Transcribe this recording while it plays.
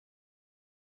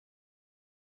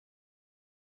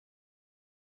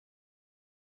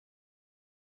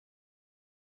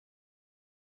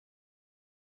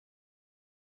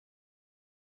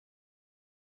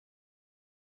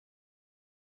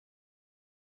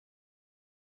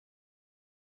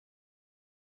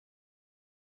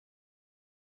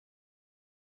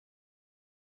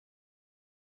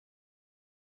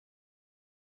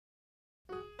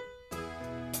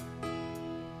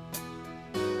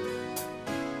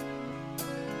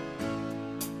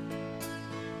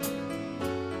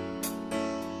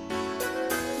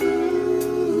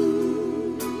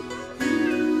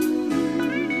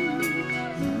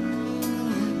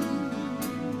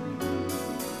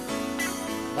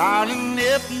Darling,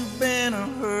 if you've been a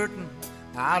hurting,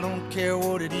 I don't care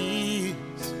what it is.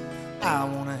 I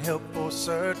wanna help for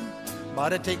certain,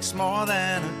 but it takes more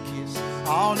than a kiss.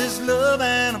 All this love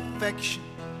and affection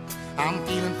I'm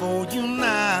feeling for you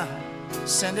now,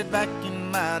 send it back in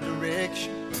my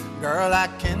direction. Girl, I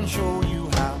can show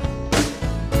you how.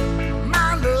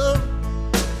 My love,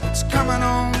 it's coming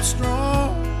on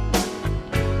strong.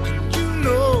 And you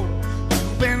know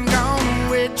you've been gone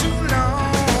way too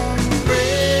long.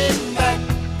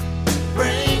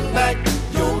 Bring back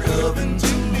your loving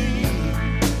to me.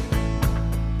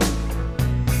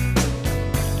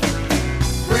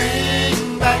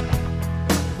 Bring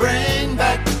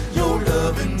back your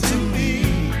loving to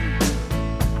me.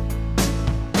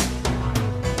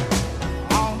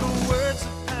 All the words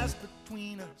that pass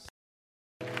between us.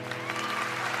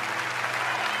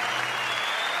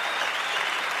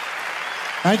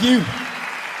 Thank you.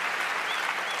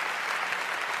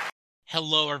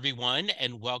 Hello, everyone,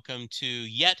 and welcome to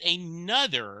yet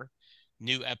another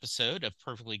new episode of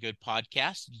Perfectly Good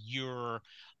Podcast, your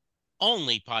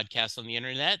only podcast on the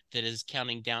internet that is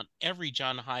counting down every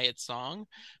John Hyatt song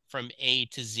from A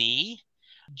to Z.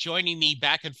 Joining me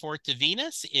back and forth to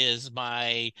Venus is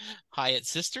my Hyatt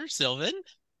sister, Sylvan.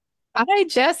 Hi,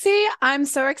 Jesse. I'm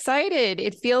so excited.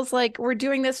 It feels like we're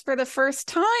doing this for the first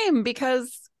time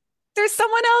because there's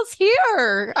someone else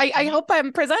here. I hope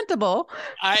I'm presentable.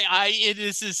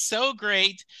 This is so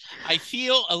great. I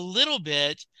feel a little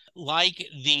bit like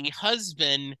the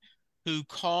husband who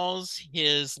calls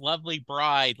his lovely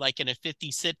bride, like in a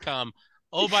 50s sitcom.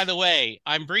 Oh, by the way,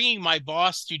 I'm bringing my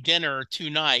boss to dinner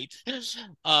tonight.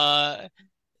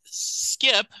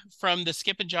 Skip from the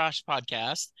Skip and Josh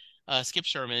podcast, Skip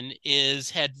Sherman,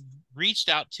 had reached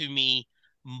out to me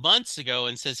months ago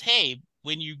and says, hey,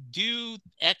 when you do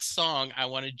X song, I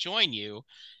want to join you.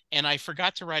 And I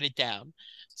forgot to write it down.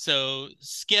 So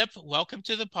Skip, welcome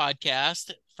to the podcast.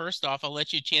 First off, I'll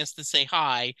let you a chance to say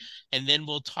hi, and then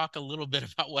we'll talk a little bit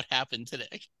about what happened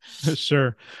today.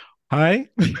 Sure. Hi.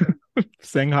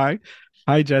 Saying hi.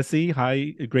 Hi, Jesse.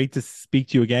 Hi. Great to speak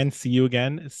to you again. See you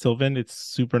again. Sylvan, it's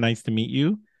super nice to meet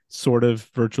you, sort of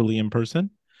virtually in person.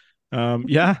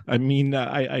 Yeah, I mean,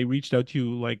 I reached out to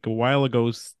you like a while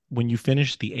ago when you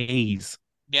finished the A's.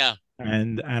 Yeah.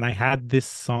 And I had this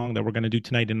song that we're going to do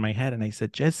tonight in my head. And I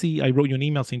said, Jesse, I wrote you an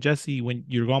email saying, Jesse, when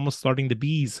you're almost starting the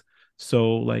B's,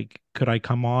 so like, could I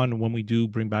come on when we do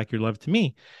Bring Back Your Love to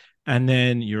Me? And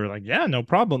then you're like, yeah, no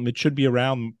problem. It should be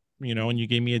around, and you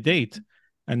gave me a date.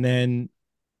 And then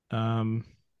I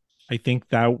think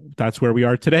that's where we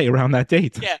are today, around that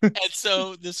date. Yeah. And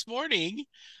so this morning,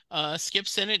 Skip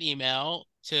sent an email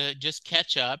to just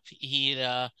catch up. He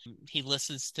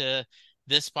listens to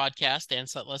this podcast and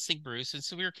Set Listing Bruce, and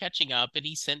so we were catching up, and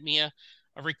he sent me a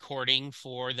recording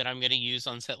that I'm going to use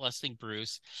on Set Listing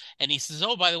Bruce, and he says,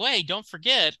 oh, by the way, don't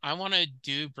forget, I want to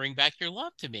do Bring Back Your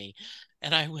Love to Me.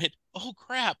 And I went, oh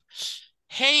crap,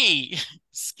 hey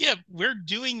Skip, we're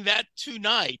doing that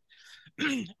tonight.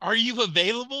 Are you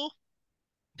available?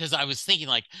 Because I was thinking,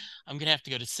 like, I'm going to have to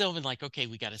go to Sylvan, like, okay,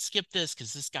 we got to skip this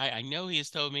because this guy, I know he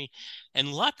has told me.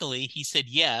 And luckily, he said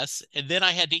yes. And then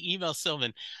I had to email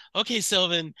Sylvan, okay,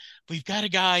 Sylvan, we've got a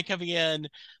guy coming in.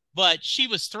 But she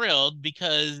was thrilled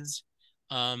because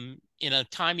in a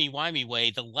timey-wimey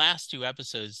way, the last two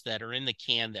episodes that are in the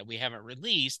can that we haven't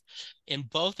released, in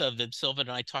both of them, Sylvan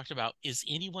and I talked about, is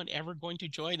anyone ever going to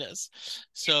join us?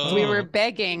 So we were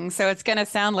begging, so it's going to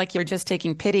sound like you're just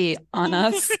taking pity on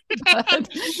us.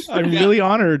 I'm really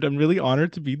honored. I'm really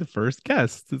honored to be the first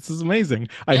guest. This is amazing.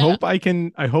 I hope I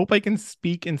can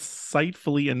speak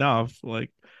insightfully enough,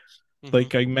 like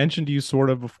I mentioned to you sort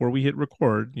of before we hit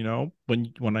record,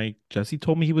 when Jesse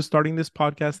told me he was starting this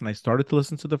podcast and I started to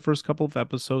listen to the first couple of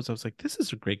episodes, I was like, this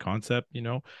is a great concept,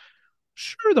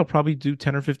 Sure, they'll probably do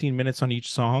 10 or 15 minutes on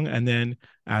each song. And then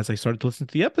as I started to listen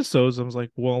to the episodes, I was like,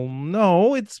 well,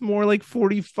 no, it's more like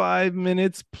 45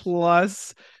 minutes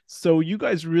plus. So you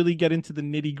guys really get into the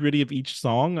nitty gritty of each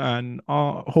song, and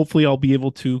hopefully I'll be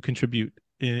able to contribute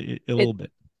a little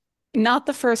bit. Not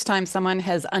the first time someone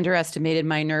has underestimated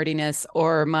my nerdiness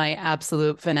or my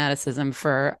absolute fanaticism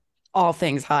for all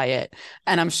things Hyatt.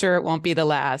 And I'm sure it won't be the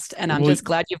last. And I'm just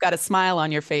glad you've got a smile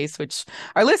on your face, which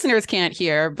our listeners can't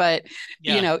hear. But,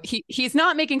 he's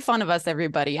not making fun of us,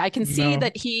 everybody. I can see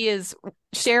that he is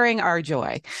sharing our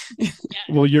joy.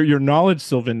 Well, your knowledge,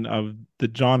 Sylvan, of the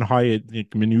John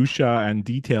Hyatt minutia and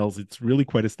details, it's really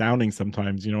quite astounding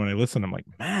sometimes. When I listen, I'm like,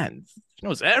 man, he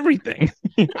knows everything.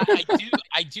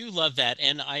 I do love that.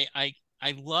 And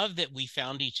I love that we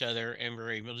found each other and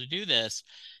we're able to do this.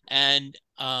 And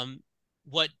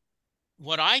what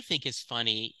I think is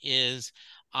funny is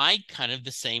I kind of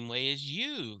the same way as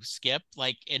you, Skip.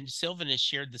 Like, and Sylvan has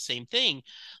shared the same thing.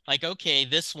 Like, okay,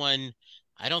 this one,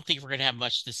 I don't think we're going to have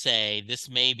much to say. This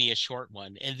may be a short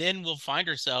one. And then we'll find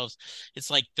ourselves, it's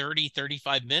like 30,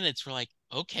 35 minutes. We're like,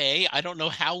 okay, I don't know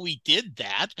how we did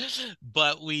that,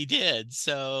 but we did.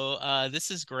 So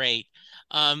this is great.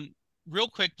 Real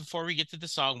quick before we get to the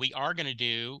song, we're going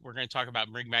to talk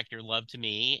about Bring Back Your Love to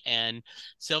Me, and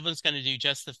Sylvan's going to do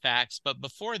Just the Facts. But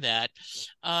before that,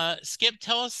 Skip,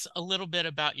 tell us a little bit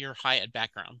about your Hiatt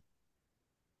background.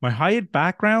 My Hiatt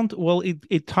background, well,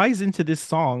 it ties into this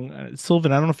song.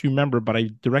 Sylvan, I don't know if you remember, but I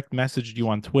direct messaged you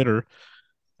on Twitter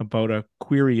about a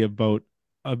query about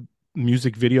a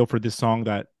music video for this song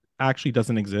that actually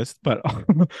doesn't exist, but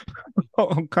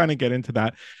I'll kind of get into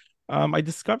that. I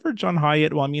discovered John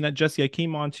Hiatt. Well, I mean, Jesse, I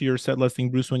came on to your set listing,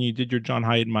 Bruce, when you did your John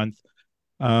Hiatt month.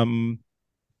 I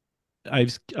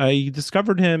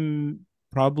discovered him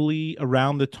probably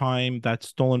around the time that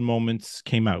Stolen Moments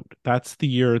came out. That's the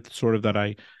year sort of that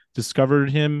I discovered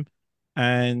him.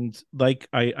 And like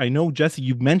I know, Jesse,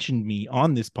 you've mentioned me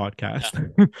on this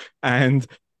podcast. Yeah. And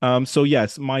so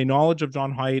yes, my knowledge of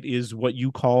John Hiatt is what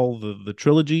you call the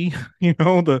trilogy,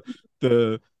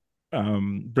 the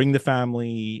Bring the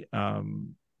Family,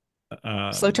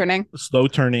 Slow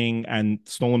Turning, and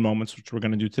Stolen Moments, which we're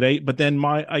going to do today. But then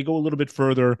I go a little bit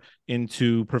further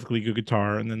into Perfectly Good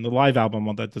Guitar, and then the live album.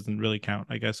 Well, that doesn't really count,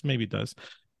 I guess. Maybe it does.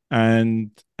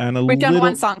 And we've done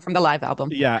one song from the live album.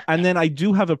 Yeah, and then I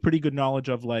do have a pretty good knowledge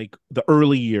of like the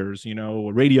early years.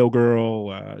 Radio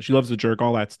Girl, She Loves the Jerk,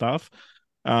 all that stuff.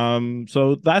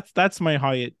 So that's my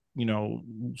Hiatt,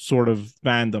 sort of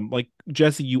fandom. Like,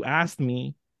 Jesse, you asked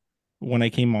me when I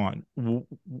came on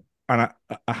and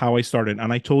how I started,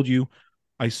 and I told you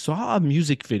I saw a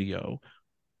music video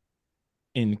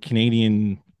in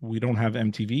Canadian. We don't have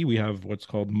MTV, we have what's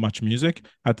called Much Music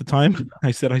at the time.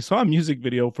 I said I saw a music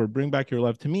video for Bring Back Your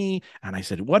Love to Me, and I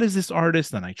said, what is this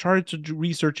artist? And I tried to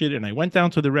research it, and I went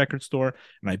down to the record store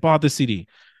and I bought the CD.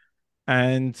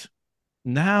 And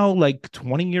now, like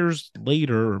 20 years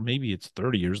later, or maybe it's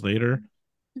 30 years later,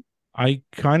 I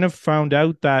kind of found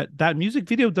out that music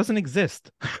video doesn't exist.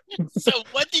 So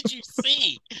what did you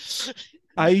see?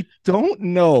 I don't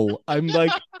know. I'm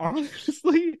like,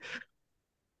 honestly,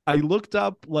 I looked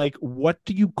up, like, what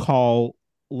do you call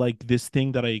like this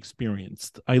thing that I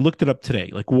experienced? I looked it up today.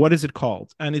 Like, what is it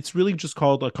called? And it's really just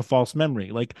called like a false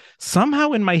memory. Like,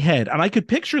 somehow in my head, and I could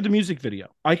picture the music video.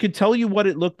 I could tell you what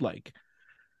it looked like.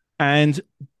 And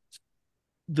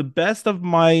the best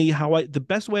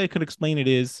way I could explain it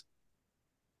is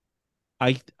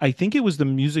I think it was the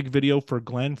music video for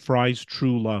Glenn Frey's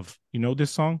True Love. You know this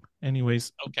song?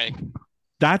 Anyways. Okay.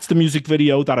 That's the music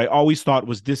video that I always thought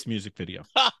was this music video.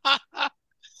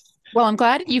 Well, I'm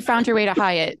glad you found your way to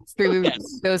Hiatt through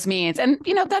those means. And,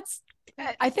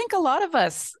 I think a lot of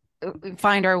us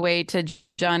find our way to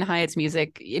John Hiatt's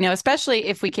music, especially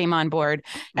if we came on board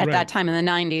at that time in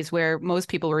the 90s, where most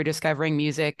people were discovering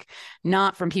music,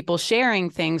 not from people sharing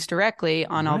things directly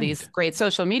on all these great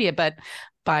social media, but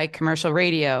by commercial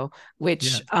radio,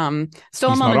 which Stolen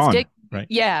Moments did. Right.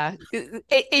 Yeah,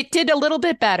 it did a little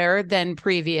bit better than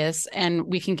previous, and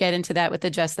we can get into that with the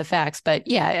Just the Facts. But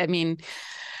yeah, I mean,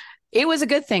 it was a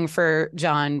good thing for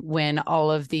John when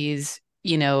all of these,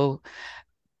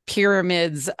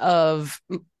 pyramids of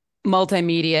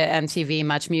multimedia, MTV,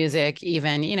 Much Music,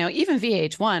 even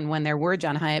VH1, when there were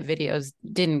John Hiatt videos,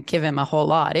 didn't give him a whole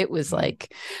lot. It was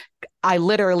like, I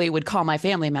literally would call my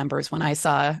family members when I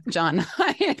saw John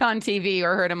Hiatt on TV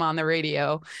or heard him on the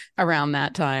radio around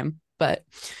that time. But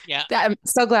I'm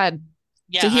so glad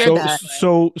to hear that.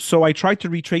 So I tried to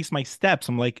retrace my steps.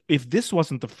 I'm like, if this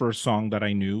wasn't the first song that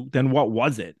I knew, then what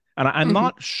was it? And I'm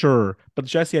not sure. But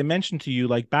Jesse, I mentioned to you,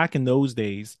 like, back in those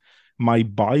days, my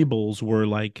Bibles were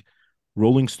like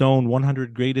Rolling Stone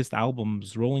 100 greatest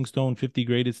albums, Rolling Stone 50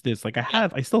 greatest this. Like,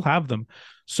 I still have them.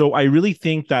 So I really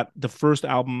think that the first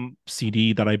album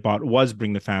CD that I bought was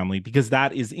Bring the Family, because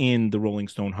that is in the Rolling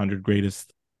Stone 100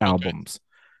 greatest albums.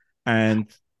 And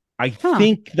I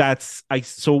think I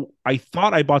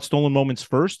thought I bought Stolen Moments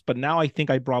first, but now I think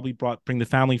I probably brought Bring the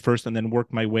Family first and then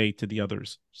worked my way to the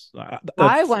others.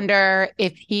 I wonder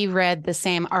if he read the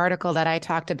same article that I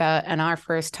talked about in our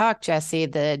first talk, Jesse,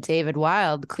 the David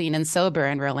Wild Clean and Sober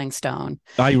in Rolling Stone.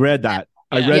 I read that.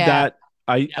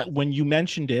 When you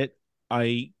mentioned it,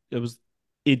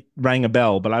 it rang a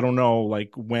bell, but I don't know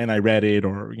like when I read it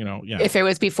or, if it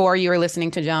was before you were listening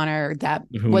to John, or that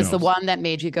was the one that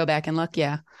made you go back and look.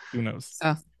 Yeah. Who knows?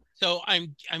 So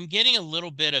I'm getting a little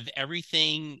bit of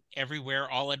Everything Everywhere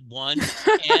All at Once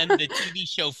and the TV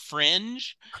show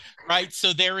Fringe, right?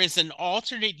 So there is an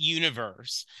alternate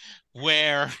universe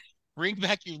where Bring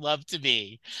Back Your Love to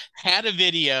Me had a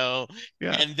video,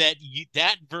 Yeah. and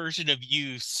that version of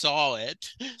you saw it,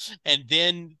 and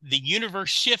then the universe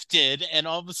shifted, and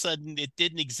all of a sudden it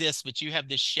didn't exist, but you have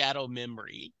this shadow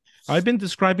memory. I've been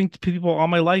describing to people all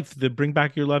my life the Bring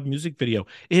Back Your Love music video.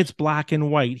 It's black and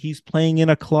white. He's playing in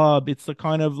a club. It's the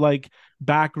kind of like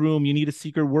back room. You need a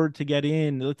secret word to get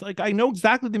in. It's like I know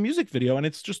exactly the music video, and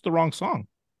it's just the wrong song.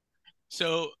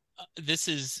 So this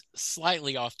is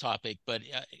slightly off topic, but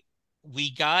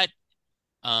we got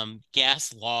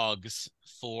gas logs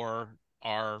for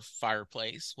our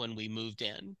fireplace when we moved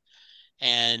in,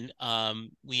 and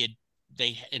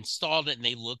they installed it and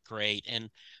they looked great. And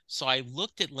so I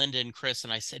looked at Linda and Chris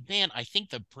and I said, man, I think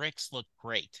the bricks look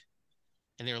great.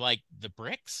 And they're like, the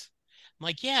bricks? I'm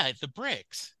like, yeah, the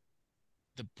bricks.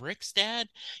 The bricks, Dad?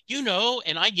 And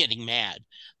I'm getting mad.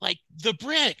 Like, the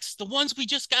bricks, the ones we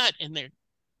just got. And they're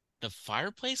the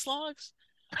fireplace logs?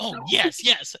 Oh,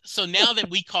 yes. So now that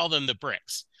we call them the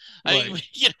bricks, Right.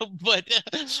 but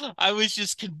I was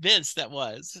just convinced that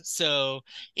was. So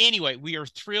anyway, we are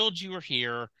thrilled you are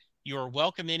here. You are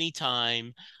welcome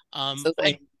anytime. And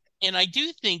I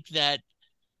do think that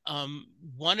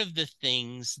one of the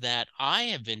things that I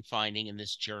have been finding in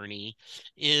this journey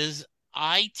is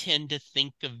I tend to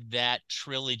think of that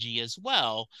trilogy as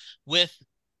well, with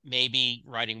maybe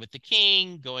Riding with the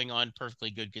King, going on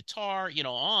Perfectly Good Guitar,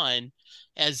 on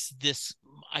as this.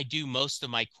 I do most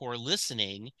of my core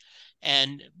listening.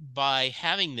 And by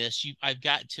having this, I've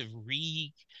got to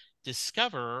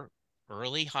rediscover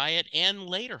early Hiatt and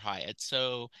later Hiatt.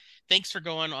 So thanks for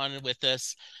going on with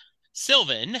us.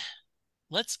 Sylvan,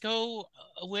 let's go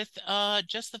with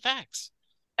Just the Facts.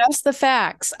 Just the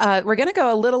facts. We're going to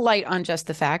go a little light on just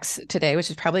the facts today, which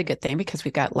is probably a good thing because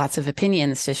we've got lots of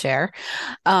opinions to share.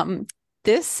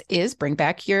 This is Bring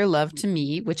Back Your Love to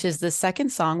Me, which is the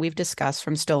second song we've discussed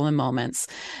from Stolen Moments.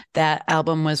 That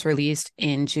album was released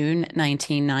in June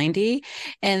 1990.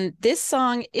 And this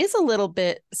song is a little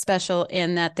bit special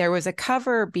in that there was a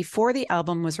cover before the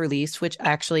album was released, which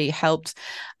actually helped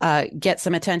get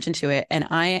some attention to it. And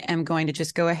I am going to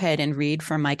just go ahead and read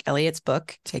from Mike Elliott's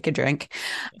book, Take a Drink.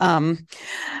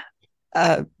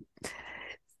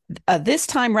 This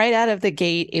time, right out of the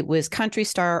gate, it was country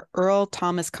star Earl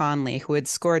Thomas Conley, who had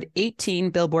scored 18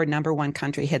 Billboard #1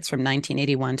 country hits from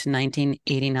 1981 to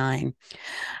 1989.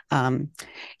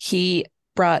 He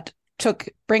took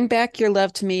Bring Back Your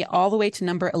Love to Me all the way to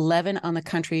number 11 on the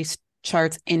country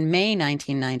charts in May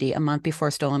 1990, a month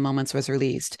before Stolen Moments was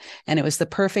released. And it was the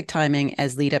perfect timing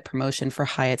as lead-up promotion for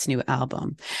Hiatt's new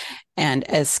album. And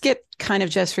as Skip kind of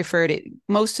just referred,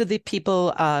 most of the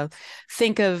people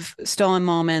think of Stolen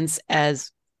Moments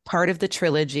as part of the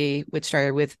trilogy, which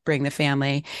started with Bring the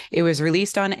Family. It was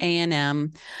released on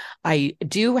A&M. I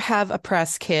do have a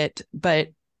press kit, but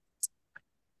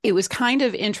it was kind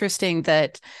of interesting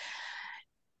that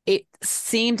it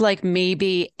seemed like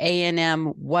maybe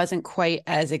A&M wasn't quite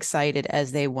as excited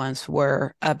as they once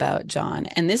were about John.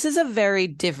 And this is a very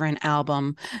different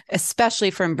album, especially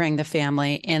from Bring the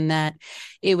Family, in that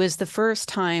it was the first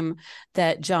time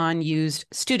that John used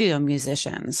studio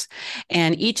musicians.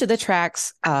 And each of the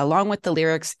tracks, along with the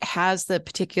lyrics, has the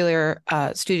particular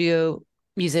studio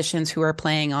musicians who are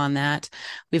playing on that.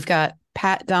 We've got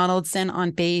Pat Donaldson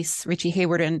on bass, Richie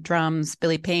Hayward on drums,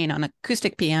 Billy Payne on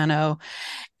acoustic piano,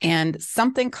 and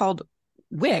something called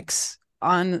Wix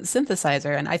on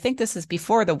synthesizer. And I think this is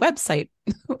before the website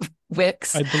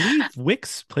Wix. I believe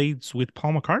Wix played with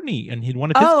Paul McCartney, and he'd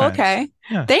one of his bands. Okay.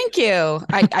 Yeah. Thank you.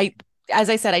 I as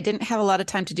I said, I didn't have a lot of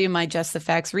time to do my Just the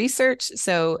Facts research.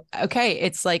 So, okay,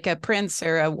 it's like a Prince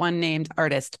or a one-named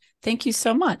artist. Thank you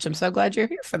so much. I'm so glad you're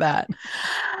here for that.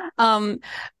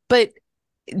 But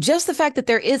just the fact that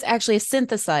there is actually a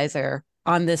synthesizer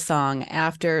on this song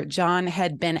after John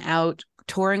had been out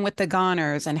touring with the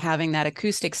Goners and having that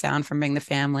acoustic sound from Bring the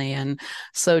Family and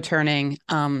Slow Turning.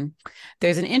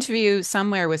 There's an interview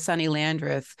somewhere with Sonny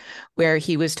Landreth where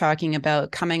he was talking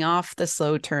about coming off the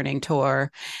Slow Turning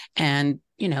tour and,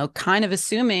 kind of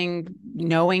assuming,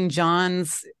 knowing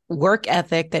John's work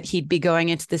ethic, that he'd be going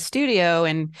into the studio,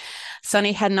 and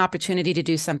Sonny had an opportunity to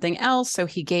do something else. So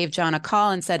he gave John a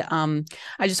call and said, I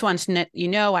just wanted to let you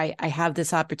know, I have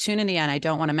this opportunity and I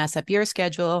don't want to mess up your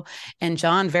schedule. And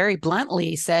John very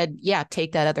bluntly said, yeah,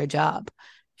 take that other job.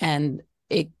 And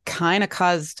it kind of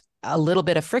caused a little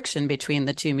bit of friction between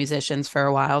the two musicians for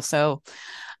a while. So,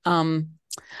 and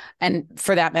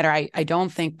for that matter, I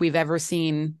don't think we've ever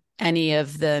seen any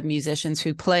of the musicians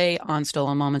who play on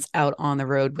Stolen Moments out on the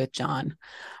road with John.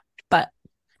 But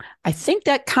I think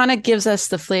that kind of gives us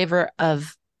the flavor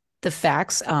of the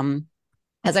facts.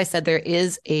 As I said, there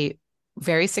is a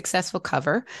very successful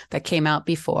cover that came out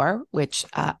before, which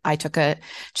I took a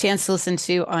chance to listen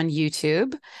to on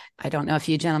YouTube. I don't know if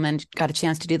you gentlemen got a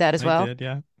chance to do that as well. I did,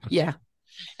 yeah. Yeah.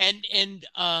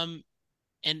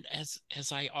 And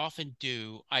as I often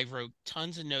do, I wrote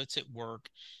tons of notes at work,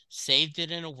 saved it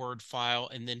in a Word file,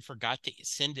 and then forgot to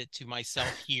send it to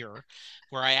myself here,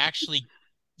 where I actually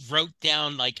wrote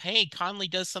down like, hey, Conley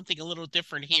does something a little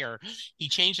different here. He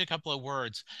changed a couple of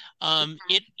words.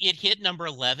 It hit number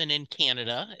 11 in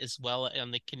Canada as well on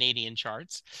the Canadian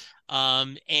charts.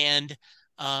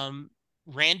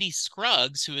 Randy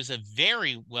Scruggs, who is a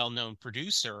very well-known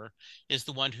producer, is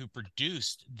the one who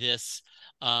produced this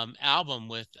album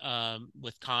with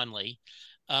Conley.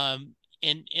 And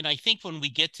I think when we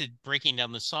get to breaking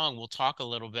down the song, we'll talk a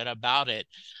little bit about it.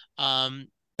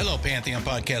 Hello, Pantheon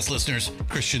podcast listeners.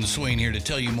 Christian Swain here to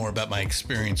tell you more about my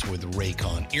experience with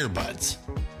Raycon earbuds.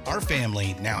 Our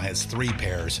family now has 3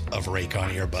 pairs of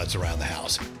Raycon earbuds around the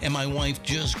house, and my wife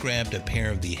just grabbed a pair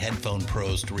of the Headphone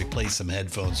Pros to replace some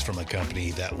headphones from a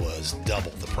company that was double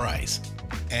the price.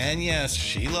 And yes,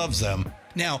 she loves them.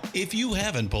 Now, if you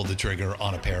haven't pulled the trigger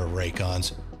on a pair of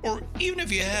Raycons, or even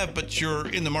if you have, but you're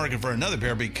in the market for another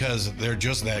pair because they're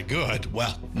just that good,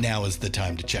 well, now is the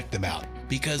time to check them out,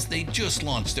 because they just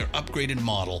launched their upgraded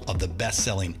model of the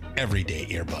best-selling everyday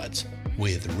earbuds.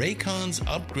 With Raycon's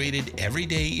upgraded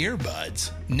everyday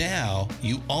earbuds, now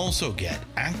you also get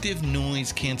active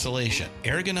noise cancellation,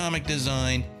 ergonomic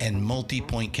design, and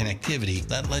multi-point connectivity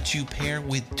that lets you pair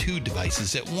with 2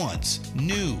 devices at once.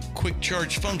 New quick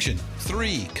charge function,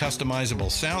 3 customizable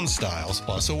sound styles,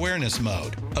 plus awareness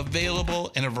mode.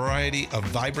 Available in a variety of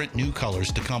vibrant new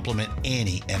colors to complement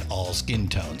any and all skin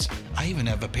tones. I even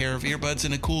have a pair of earbuds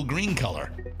in a cool green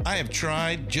color. I have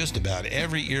tried just about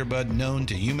every earbud known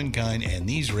to humankind, and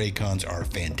these Raycons are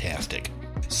fantastic.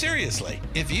 Seriously,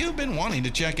 if you've been wanting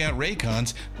to check out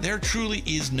Raycons, there truly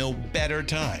is no better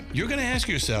time. You're going to ask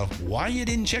yourself why you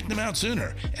didn't check them out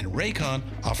sooner, and Raycon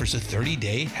offers a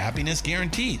 30-day happiness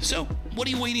guarantee. So what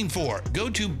are you waiting for? Go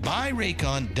to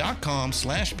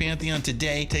buyraycon.com/Pantheon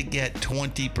today to get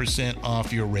 20%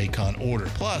 off your Raycon order,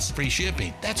 plus free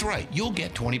shipping. That's right, you'll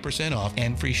get 20% off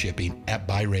and free shipping at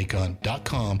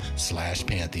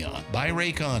buyraycon.com/Pantheon.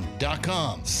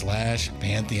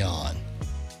 buyraycon.com/Pantheon.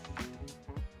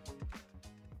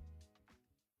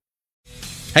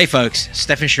 Hey folks,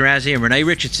 Stefan Shirazi and Renee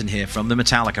Richardson here from the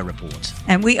Metallica Report.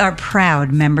 And we are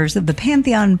proud members of the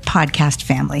Pantheon podcast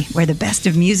family, where the best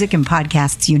of music and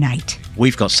podcasts unite.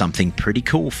 We've got something pretty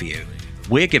cool for you.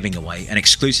 We're giving away an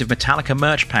exclusive Metallica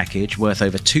merch package worth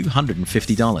over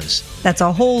 $250. That's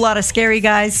a whole lot of Scary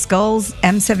Guys, skulls,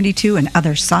 M72, and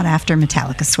other sought-after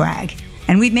Metallica swag.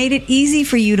 And we've made it easy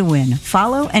for you to win.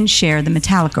 Follow and share the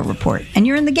Metallica Report, and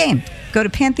you're in the game. Go to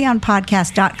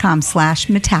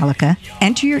pantheonpodcast.com/Metallica,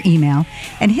 enter your email,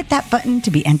 and hit that button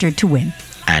to be entered to win.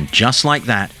 And just like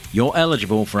that, you're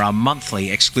eligible for our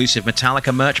monthly exclusive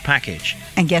Metallica merch package.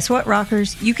 And guess what,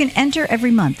 rockers? You can enter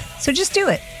every month, so just do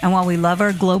it. And while we love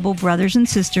our global brothers and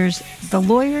sisters, the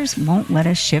lawyers won't let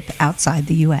us ship outside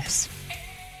the U.S.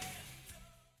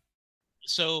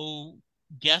 So,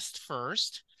 guest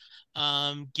first,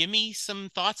 give me some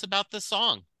thoughts about the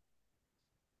song.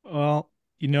 Well,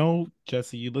 you know,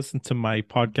 Jesse, you listen to my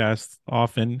podcast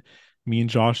often. Me and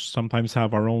Josh sometimes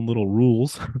have our own little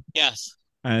rules. Yes.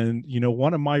 And, you know,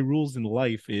 one of my rules in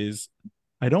life is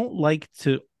I don't like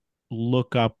to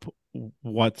look up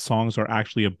what songs are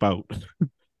actually about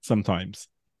sometimes.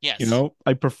 Yes. You know,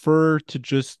 I prefer to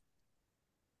just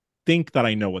think that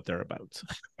I know what they're about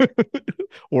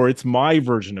or it's my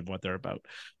version of what they're about.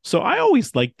 So I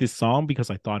always liked this song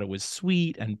because I thought it was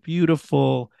sweet and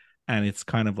beautiful. And it's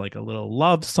kind of like a little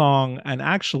love song. And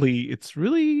actually, it's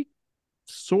really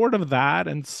sort of that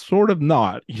and sort of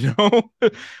not, you know?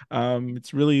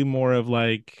 It's really more of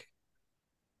like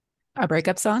a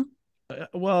breakup song.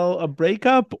 Well, a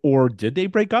breakup, or did they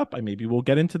break up? Maybe we'll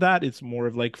get into that. It's more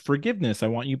of like forgiveness. I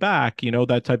want you back, you know,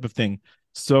 that type of thing.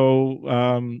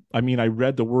 So, I mean, I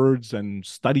read the words and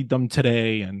studied them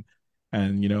today and,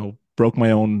 you know, broke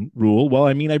my own rule. Well,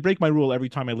 I mean, I break my rule every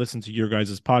time I listen to your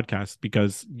guys' podcast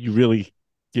because you really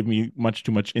give me much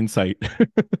too much insight.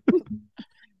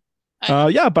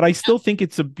 Yeah, but I still think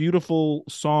it's a beautiful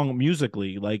song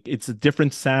musically. Like, it's a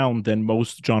different sound than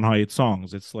most John Hiatt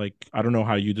songs. It's like, I don't know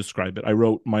how you describe it. I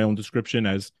wrote my own description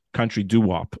as country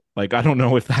doo-wop. Like, I don't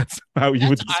know if that's how you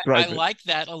would describe it. I like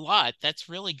that a lot. That's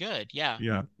really good. Yeah.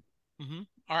 Yeah. Mm-hmm.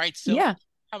 All right. So yeah.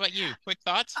 How about you? Quick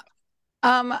thoughts?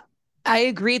 I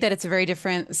agree that it's a very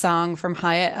different song from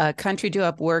Hiatt. Country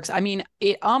doo-wop works. I mean,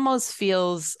 it almost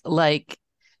feels like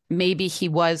maybe he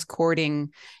was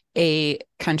courting a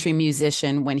country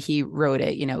musician when he wrote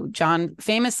it. You know, John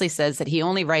famously says that he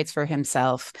only writes for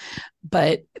himself,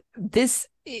 but this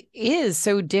is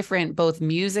so different, both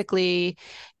musically,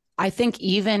 I think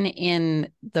even in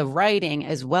the writing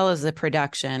as well as the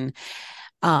production.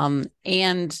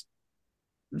 And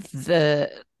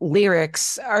the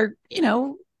lyrics are, you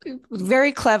know,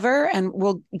 very clever, and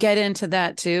we'll get into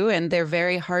that too. And they're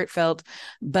very heartfelt,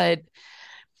 but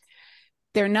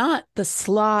they're not the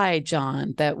sly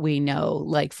John that we know,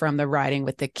 like from the Riding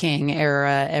with the King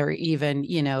era, or even,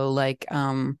 you know, like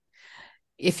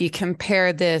if you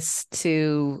compare this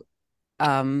to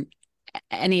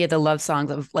any of the love songs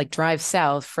of like Drive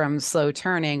South from Slow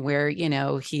Turning, where, you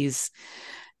know, he's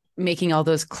making all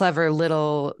those clever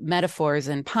little metaphors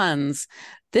and puns,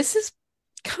 this is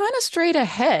kind of straight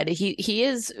ahead. He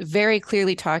is very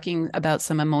clearly talking about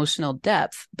some emotional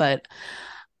depth, but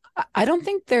I don't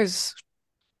think there's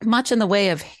much in the way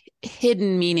of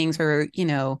hidden meanings, or, you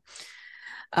know,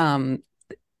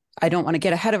 I don't want to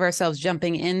get ahead of ourselves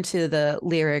jumping into the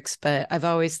lyrics, but I've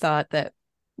always thought that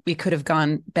we could have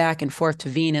gone back and forth to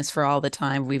Venus for all the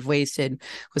time we've wasted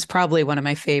was probably one of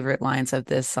my favorite lines of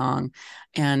this song.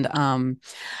 And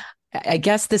I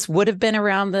guess this would have been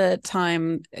around the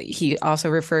time he also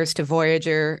refers to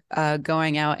Voyager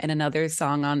going out in another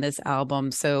song on this album.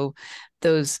 So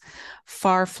those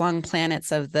far-flung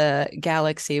planets of the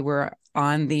galaxy were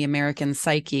on the American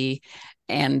psyche,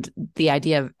 and the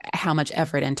idea of how much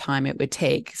effort and time it would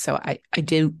take. So I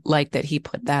do like that he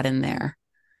put that in there.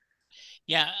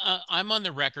 Yeah, I'm on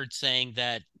the record saying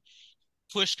that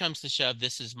push comes to shove,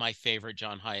 this is my favorite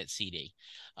John Hiatt CD.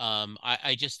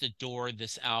 I just adore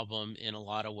this album in a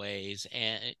lot of ways,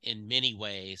 and in many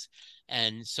ways.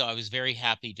 And so I was very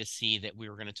happy to see that we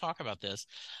were going to talk about this.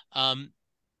 We're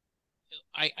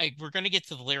going to get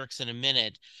to the lyrics in a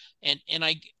minute. And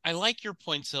I like your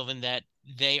point, Sylvan, that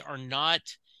they are not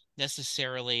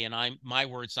necessarily, and my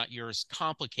words, not yours,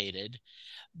 complicated.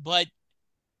 But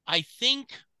I think,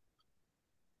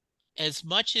 as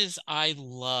much as I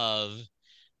love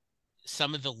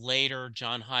some of the later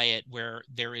John Hiatt where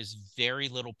there is very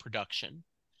little production,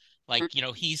 like, you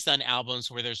know, he's done albums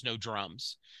where there's no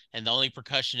drums and the only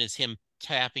percussion is him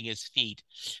tapping his feet.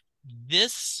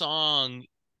 This song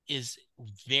is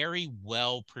very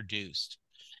well produced.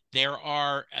 There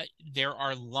are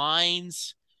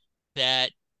lines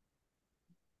that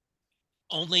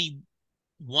only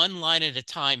one line at a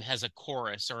time has a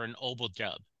chorus or an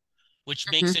overdub, which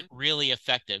makes it really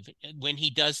effective. When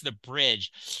he does the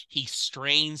bridge, he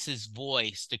strains his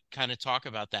voice to kind of talk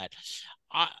about that.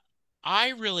 I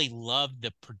really love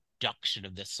the production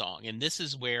of this song. And this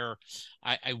is where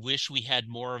I wish we had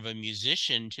more of a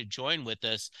musician to join with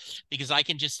us, because I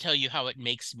can just tell you how it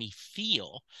makes me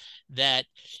feel that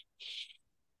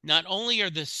not only are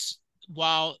this,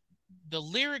 while the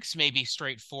lyrics may be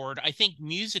straightforward, I think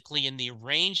musically in the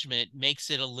arrangement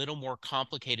makes it a little more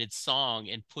complicated song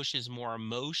and pushes more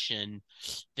emotion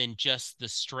than just the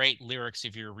straight lyrics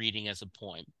if you're reading as a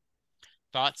poem.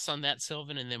 Thoughts on that,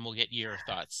 Sylvan? And then we'll get your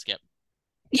thoughts, Skip.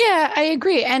 Yeah, I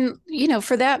agree. And, you know,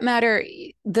 for that matter,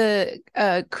 the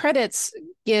credits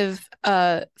give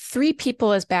 3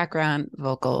 people as background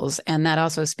vocals. And that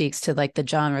also speaks to like the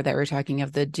genre that we're talking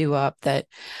of, the doo-wop, that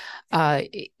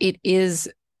it is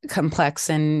complex,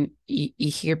 and you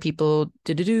hear people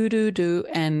do do do do do,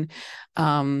 and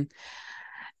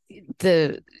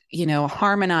the, you know,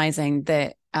 harmonizing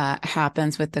that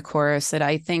happens with the chorus, that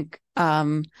I think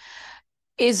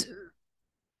is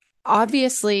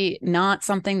obviously not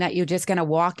something that you're just going to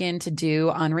walk in to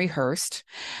do unrehearsed.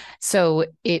 So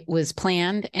it was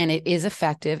planned, and it is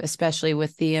effective, especially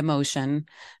with the emotion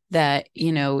that,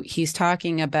 you know, he's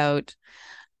talking about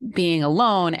being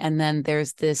alone, and then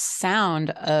there's this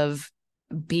sound of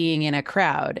being in a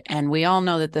crowd, and we all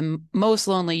know that the most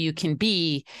lonely you can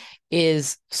be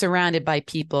is surrounded by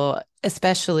people,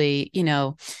 especially, you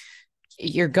know,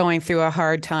 you're going through a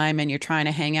hard time and you're trying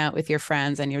to hang out with your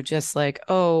friends, and you're just like,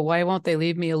 oh, why won't they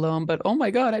leave me alone? But oh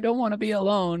my God, I don't want to be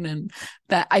alone. And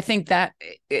that, I think that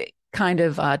kind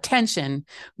of tension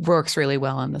works really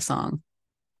well in the song.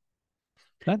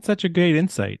 That's such a great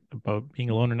insight about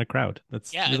being alone in a crowd.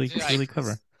 That's really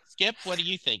clever. Skip, what do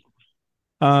you think?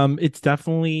 It's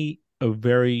definitely a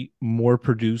very more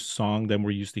produced song than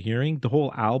we're used to hearing. The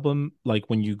whole album, like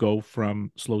when you go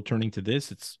from Slow Turning to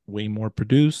this, it's way more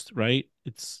produced, right?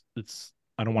 It's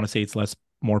I don't want to say it's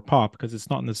more pop, because it's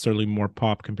not necessarily more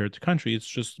pop compared to country. It's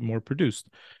just more produced.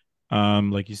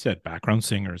 Like you said, background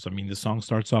singers. I mean, the song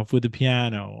starts off with the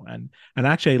piano, and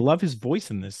actually I love his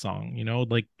voice in this song. You know,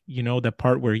 like you know, the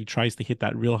part where he tries to hit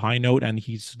that real high note and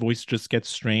his voice just gets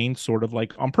strained, sort of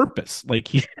like on purpose. Like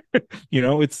he, you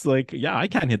know, it's like, yeah, I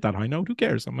can't hit that high note. Who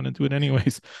cares? I'm gonna do it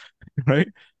anyways, right?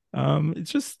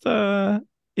 It's just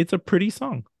it's a pretty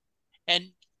song. And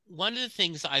one of the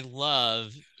things I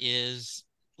love is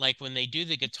like when they do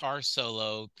the guitar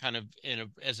solo kind of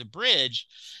as a bridge,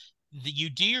 you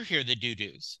do hear the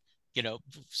doo-doos. You know,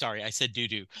 sorry, I said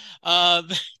doo-doo.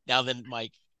 Now then my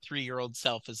 3-year-old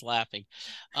self is laughing.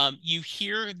 You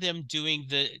hear them doing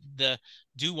the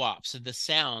doo-wops and the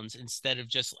sounds instead of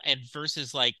just, and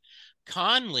versus like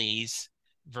Conley's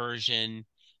version.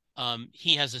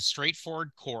 He has a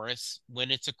straightforward chorus. When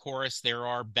it's a chorus, there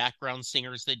are background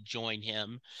singers that join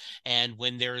him. And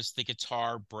when there's the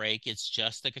guitar break, it's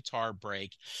just the guitar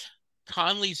break.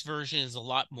 Conley's version is a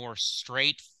lot more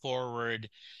straightforward.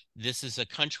 This is a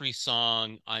country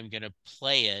song. I'm going to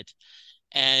play it.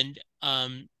 And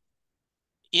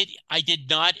I did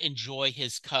not enjoy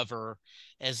his cover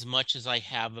as much as I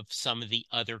have of some of the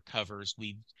other covers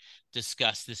we've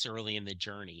discussed this early in the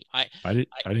journey. I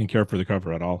didn't care for the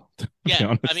cover at all.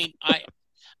 Yeah, I mean,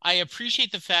 I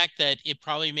appreciate the fact that it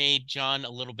probably made John a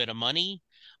little bit of money.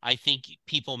 I think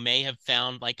people may have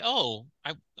found like,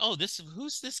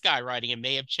 who's this guy writing, and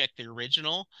may have checked the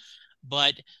original,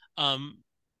 but and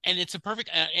it's a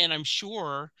perfect, and I'm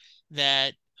sure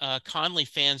that Conley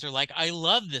fans are like, I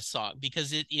love this song because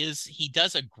he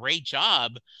does a great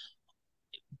job,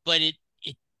 but it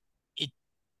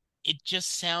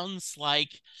just sounds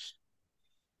like,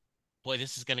 boy,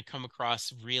 this is going to come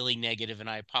across really negative, and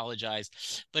I apologize,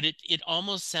 but it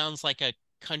almost sounds like a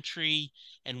country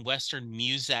and Western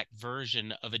music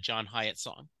version of a John Hiatt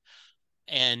song.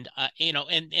 And you know,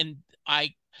 and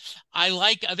I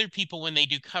like other people when they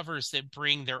do covers that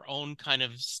bring their own kind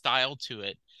of style to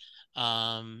it.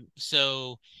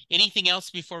 So anything else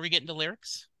before we get into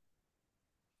lyrics?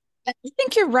 I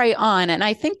think you're right on. And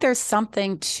I think there's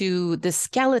something to the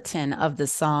skeleton of the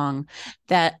song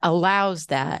that allows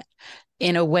that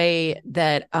in a way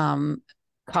that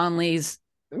Conley's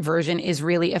version is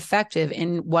really effective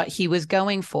in what he was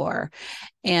going for.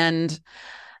 And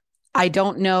I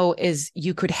don't know is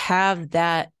you could have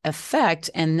that effect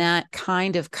and that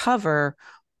kind of cover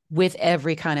with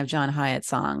every kind of John Hiatt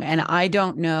song. And I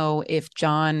don't know if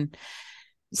John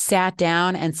sat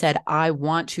down and said, I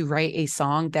want to write a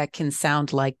song that can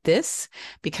sound like this,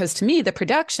 because to me, the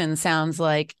production sounds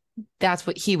like that's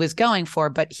what he was going for,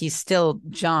 but he's still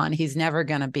John. He's never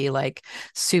going to be like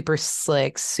super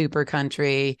slick, super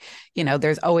country. You know,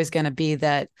 there's always going to be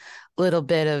that little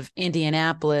bit of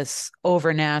Indianapolis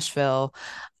over Nashville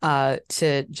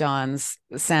to John's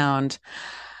sound.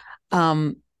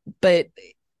 But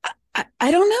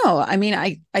I don't know. I mean,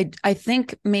 I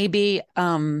think maybe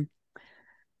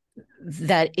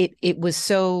that it was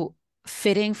so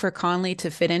fitting for Conley to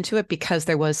fit into it because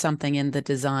there was something in the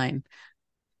design.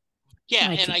 Yeah,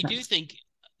 and I do think,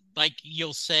 like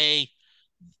you'll say,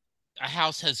 a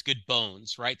house has good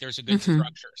bones, right? There's a good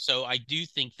structure. So I do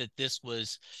think that this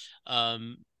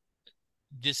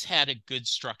had a good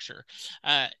structure.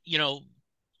 You know,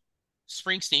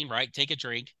 Springsteen, right? Take a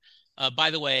drink. By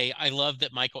the way, I love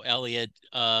that Michael Elliott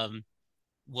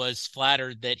was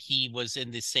flattered that he was in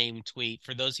the same tweet.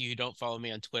 For those of you who don't follow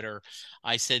me on Twitter,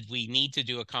 I said we need to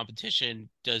do a competition.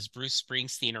 Does Bruce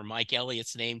Springsteen or Mike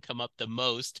Elliott's name come up the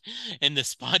most in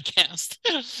this podcast?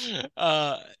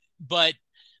 But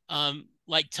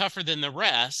like Tougher Than the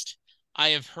Rest, I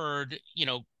have heard, you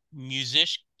know,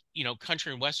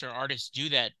 country and Western artists do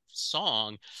that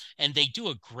song, and they do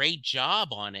a great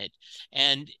job on it.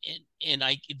 And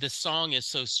the song is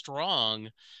so strong.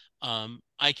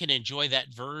 I can enjoy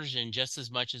that version just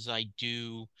as much as I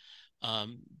do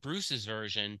Bruce's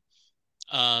version.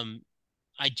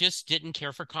 I just didn't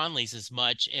care for Conley's as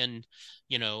much. And,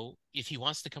 you know, if he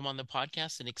wants to come on the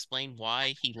podcast and explain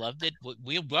why he loved it,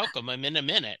 we'll welcome him in a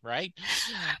minute, right?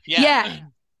 Yeah.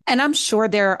 And I'm sure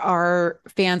there are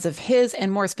fans of his,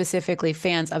 and more specifically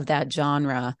fans of that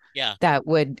genre, that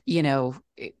would, you know,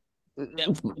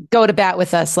 go to bat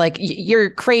with us like, you're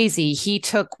crazy. He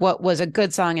took what was a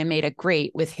good song and made it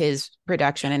great with his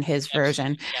production and his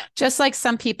version. Just like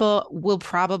some people will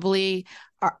probably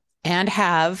and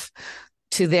have,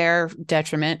 to their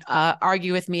detriment,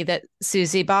 argue with me that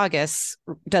Suzy Bogguss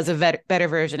does a better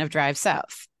version of Drive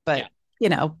South. But, you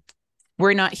know,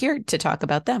 we're not here to talk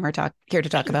about them. We're here to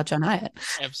talk about John Hiatt.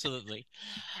 Absolutely.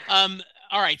 All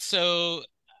right. So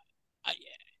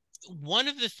one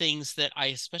of the things that I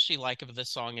especially like of the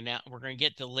song, and now we're going to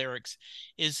get to lyrics,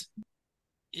 is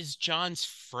John's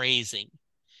phrasing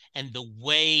and the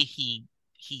way he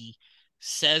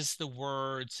says the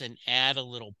words and add a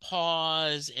little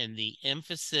pause and the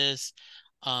emphasis.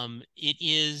 It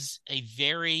is a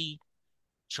very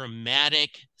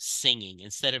dramatic singing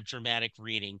instead of dramatic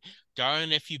reading.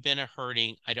 Darling, if you've been a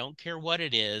hurting, I don't care what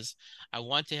it is. I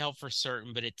want to help for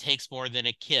certain, but it takes more than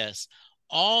a kiss.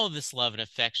 All of this love and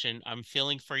affection I'm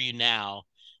feeling for you now.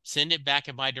 Send it back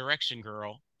in my direction,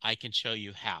 girl. I can show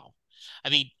you how. I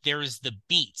mean, there's the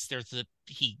beats. There's the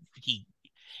he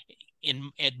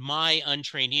in at my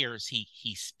untrained ears, he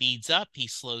speeds up, he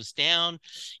slows down,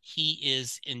 he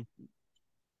is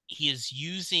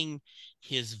using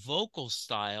his vocal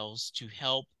styles to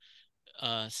help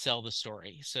sell the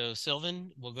story. So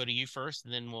Sylvan, we'll go to you first,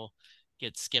 and then we'll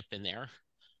get Skip in there.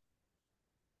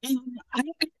 I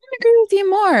agree with you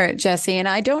more, Jesse. And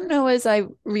I don't know as I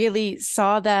really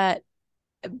saw that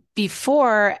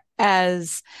before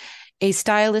as a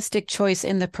stylistic choice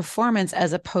in the performance,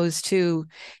 as opposed to,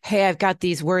 hey, I've got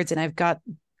these words and I've got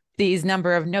these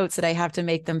number of notes that I have to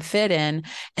make them fit in.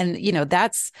 And, you know,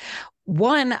 that's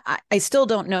one, I still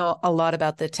don't know a lot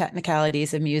about the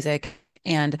technicalities of music.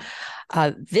 And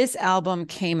this album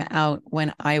came out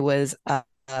when I was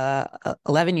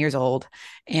 11 years old.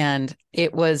 And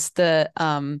it was the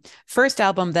first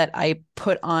album that I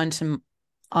put on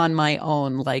my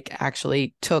own, like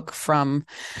actually took from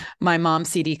my mom's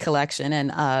CD collection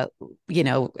and, you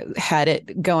know, had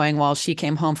it going while she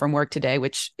came home from work today,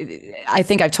 which I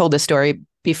think I've told this story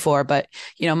before, but,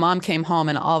 you know, mom came home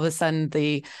and all of a sudden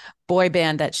the boy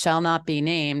band that shall not be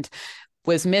named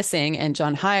was missing and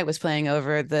John Hiatt was playing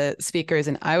over the speakers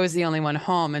and I was the only one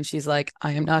home. And she's like,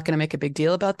 I am not going to make a big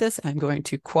deal about this. I'm going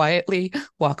to quietly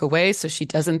walk away so she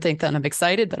doesn't think that I'm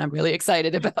excited, but I'm really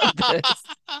excited about this.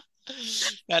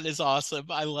 That is awesome.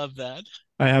 I love that.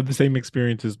 I have the same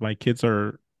experiences. My kids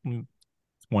are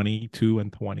 22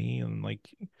 and 20, and like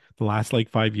the last like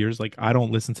 5 years, like I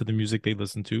don't listen to the music they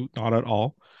listen to, not at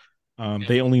all.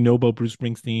 They only know about Bruce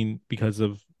Springsteen because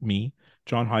of me.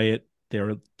 John Hiatt,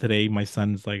 today my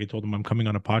son's like, I told him I'm coming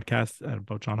on a podcast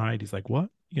about John Hiatt. He's like, what?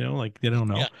 You know, like they don't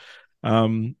know. Yeah.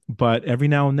 But every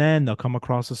now and then they'll come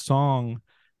across a song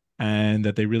and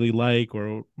that they really like,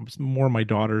 or more my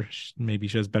daughter, maybe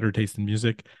she has better taste in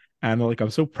music, and they're like,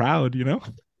 I'm so proud, you know.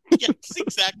 Yes,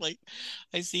 exactly.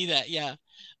 I see that. Yeah.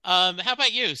 How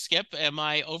about you, Skip? Am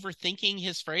I overthinking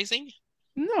his phrasing?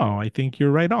 No, I think you're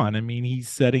right on. I mean, he's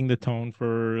setting the tone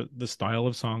for the style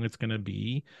of song it's gonna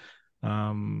be.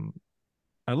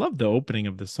 I love the opening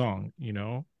of the song, you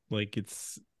know, like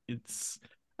it's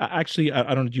actually,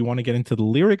 I don't know, do you want to get into the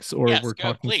lyrics, or we're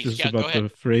talking just about the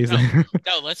phrasing?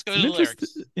 No, let's go to the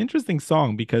lyrics. Interesting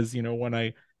song, because, you know,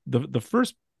 when the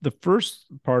first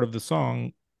part of the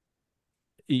song,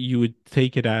 you would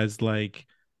take it as like,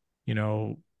 you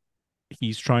know,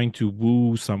 he's trying to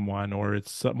woo someone, or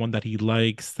it's someone that he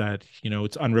likes, that, you know,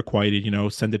 it's unrequited, you know,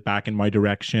 send it back in my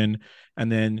direction.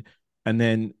 And then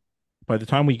by the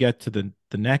time we get to the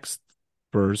next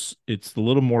verse, it's a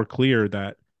little more clear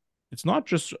that it's not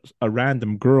just a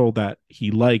random girl that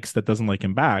he likes that doesn't like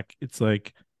him back. It's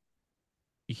like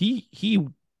he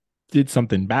did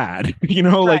something bad, you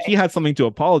know, right. Like he had something to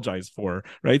apologize for,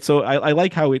 right? So I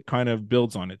like how it kind of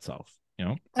builds on itself, you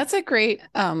know? That's a great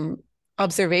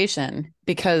observation,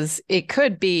 because it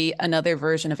could be another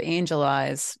version of Angel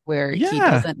Eyes where he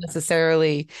doesn't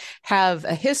necessarily have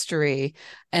a history,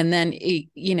 and then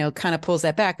he, you know, kind of pulls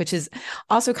that back, which is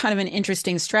also kind of an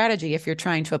interesting strategy if you're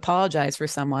trying to apologize for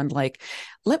someone. Like,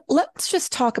 let's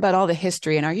just talk about all the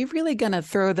history, and are you really going to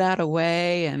throw that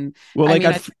away? And well, like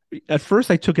at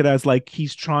first I took it as like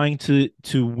he's trying to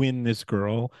win this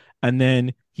girl, and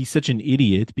then he's such an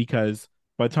idiot because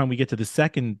by the time we get to the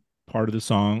second part of the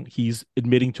song, he's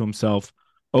admitting to himself,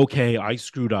 okay, I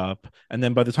screwed up. And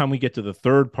then by the time we get to the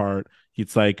third part,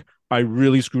 it's like, I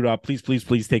really screwed up. Please, please,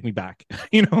 please take me back.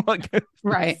 You know, like,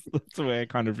 right. That's the way I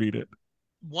kind of read it.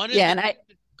 Go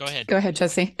ahead. Go ahead,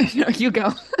 Jesse. You go.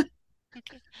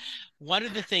 Okay. One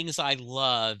of the things I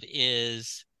love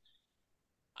is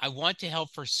I want to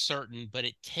help for certain, but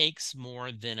it takes more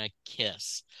than a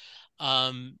kiss.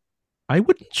 I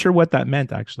wasn't sure what that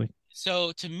meant, actually.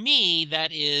 So to me,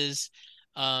 that is,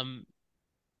 to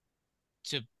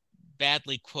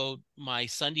badly quote my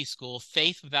Sunday school,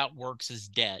 faith without works is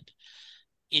dead.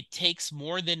 It takes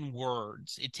more than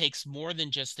words. It takes more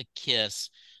than just a kiss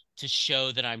to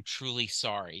show that I'm truly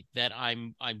sorry, that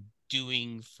I'm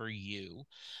doing for you.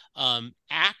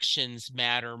 Actions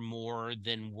matter more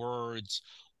than words,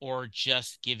 or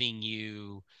just giving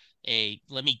you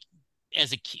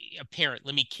as a parent,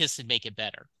 let me kiss and make it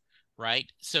better.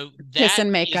 Right. So that kiss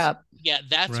and make up. Yeah,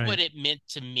 that's right. What it meant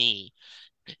to me,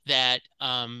 that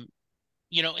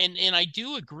and I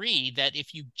do agree that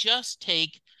if you just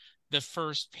take the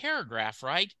first paragraph,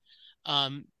 right?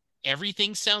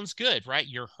 Everything sounds good, right?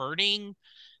 You're hurting.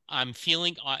 I'm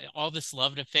feeling all this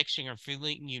love and affection. I'm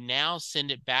feeling you now.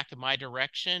 Send it back in my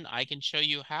direction. I can show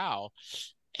you how.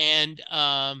 And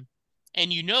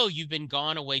you've been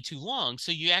gone away too long.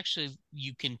 So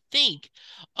you can think,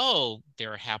 oh,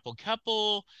 they're a happy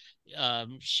couple.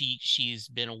 She's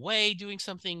been away doing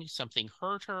something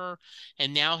hurt her.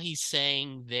 And now he's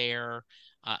saying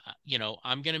I'm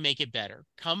going to make it better.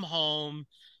 Come home.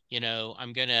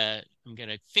 I'm gonna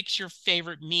fix your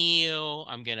favorite meal.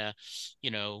 I'm gonna,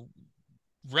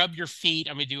 rub your feet.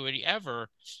 I'm gonna do whatever.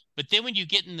 But then when you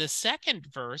get in the second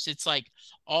verse, it's like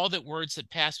all the words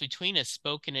that pass between us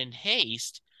spoken in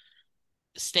haste,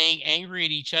 staying angry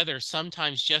at each other,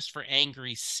 sometimes just for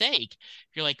angry's sake.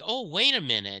 You're like, oh, wait a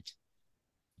minute.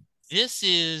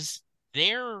 She's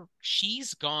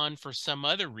gone for some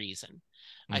other reason.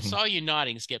 I saw you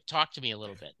nodding, Skip. Talk to me a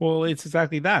little bit. Well, it's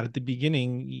exactly that. At the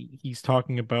beginning, he's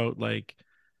talking about like,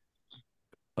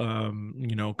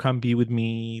 come be with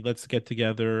me. Let's get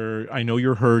together. I know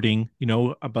you're hurting,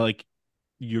 but like,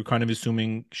 you're kind of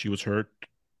assuming she was hurt.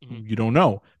 Mm-hmm. You don't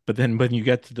know. But then when you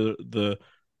get to the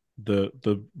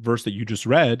verse that you just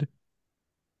read,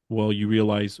 well, you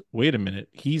realize, wait a minute,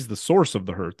 he's the source of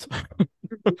the hurt.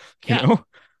 you know?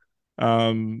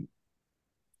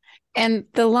 And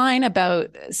the line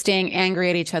about staying angry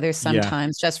at each other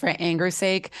sometimes just for anger's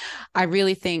sake, I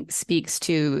really think speaks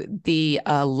to the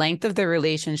length of the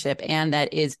relationship, and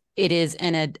that it is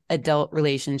an adult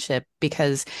relationship,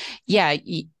 because,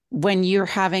 when you're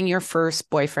having your first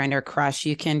boyfriend or crush,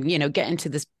 you can, get into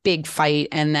this big fight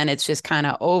and then it's just kind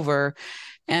of over,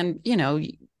 and,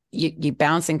 you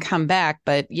bounce and come back.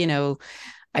 But,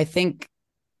 I think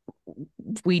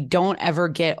we don't ever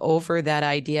get over that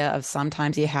idea of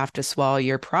sometimes you have to swallow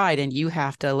your pride and you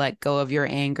have to let go of your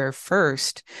anger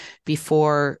first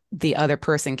before the other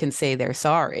person can say they're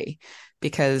sorry.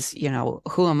 Because,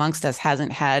 who amongst us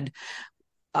hasn't had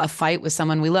a fight with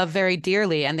someone we love very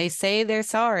dearly and they say they're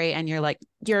sorry and you're like,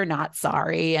 you're not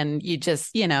sorry, and you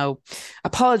just,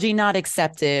 apology not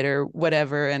accepted or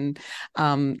whatever, and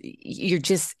you're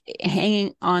just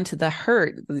hanging on to the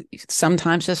hurt,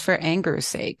 sometimes just for anger's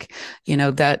sake.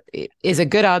 That is a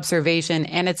good observation,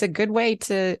 and it's a good way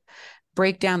to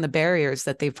break down the barriers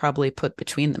that they've probably put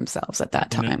between themselves at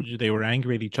that time. They were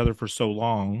angry at each other for so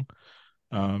long,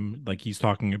 like he's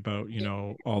talking about,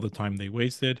 all the time they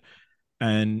wasted.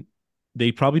 And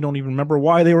they probably don't even remember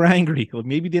why they were angry. Like,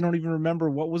 maybe they don't even remember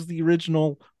what was the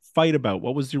original fight about.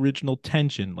 What was the original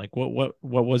tension? Like, what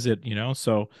was it?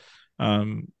 So,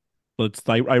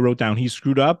 I wrote down, he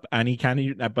screwed up, and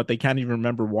but they can't even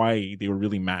remember why they were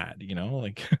really mad.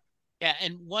 Like. Yeah,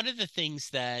 and one of the things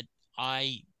that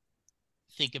I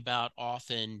think about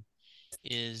often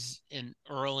is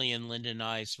early in Linda and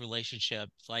I's relationship,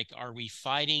 like, are we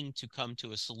fighting to come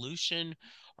to a solution?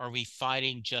 Are we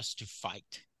fighting just to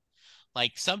fight?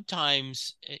 Like,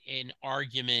 sometimes an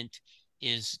argument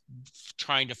is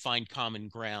trying to find common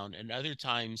ground, and other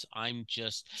times and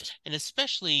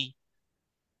especially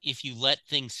if you let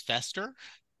things fester,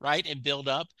 right, and build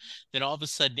up, then all of a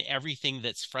sudden everything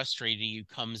that's frustrating you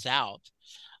comes out.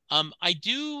 I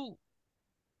do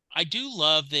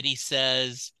love that he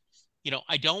says,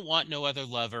 I don't want no other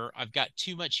lover. I've got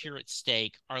too much here at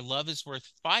stake. Our love is worth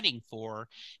fighting for,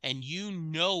 and you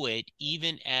know it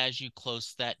even as you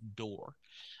close that door.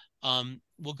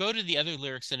 We'll go to the other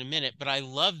lyrics in a minute, but I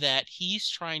love that he's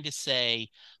trying to say,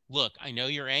 look, I know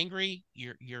you're angry.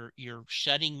 You're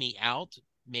shutting me out,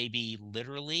 maybe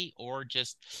literally or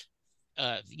just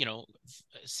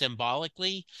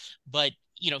symbolically, but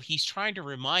he's trying to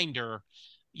remind her,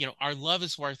 our love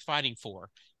is worth fighting for.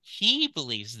 He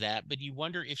believes that, but you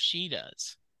wonder if she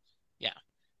does. Yeah.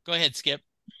 Go ahead, Skip.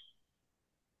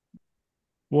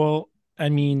 Well, I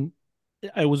mean,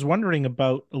 I was wondering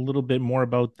about a little bit more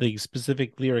about the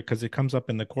specific lyric, because it comes up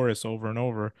in the chorus over and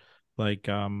over. Like,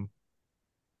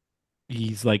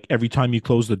 he's like, every time you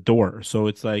close the door. So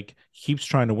it's like he keeps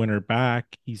trying to win her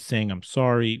back. He's saying, I'm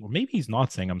sorry. Or maybe he's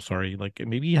not saying I'm sorry. Like,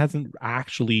 maybe he hasn't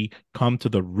actually come to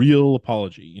the real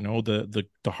apology,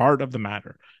 the heart of the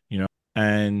matter,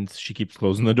 and she keeps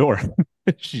closing the door.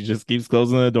 She just keeps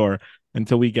closing the door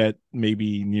until we get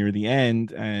maybe near the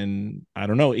end. And I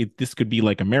don't know, this could be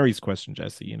like a Mary's question,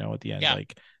 Jesse, at the end,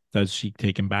 like, does she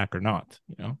take him back or not?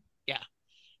 Yeah.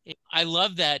 I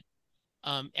love that.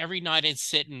 Every night I'd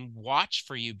sit and watch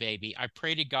for you, baby. I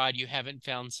pray to God you haven't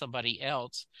found somebody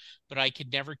else, but I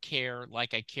could never care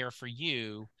like I care for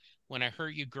you. When I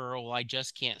hurt you, girl, I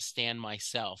just can't stand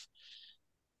myself.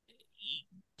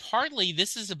 partly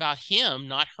this is about him,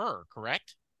 not her,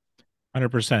 correct?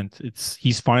 100%.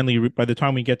 He's finally, by the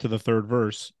time we get to the third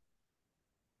verse,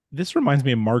 this reminds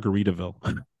me of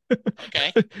Margaritaville.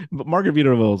 Okay. But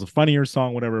Margaritaville is a funnier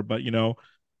song, whatever. But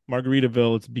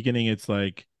Margaritaville, it's beginning, it's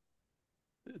like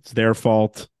it's their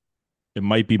fault. It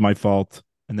might be my fault.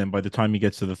 And then by the time he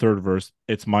gets to the third verse,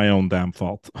 it's my own damn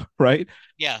fault. Right?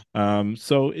 Yeah.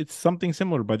 So it's something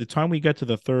similar. By the time we get to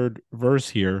the third verse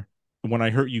here, when I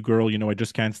hurt you, girl, I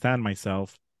just can't stand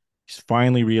myself. He's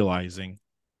finally realizing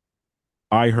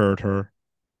I hurt her.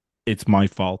 It's my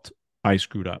fault. I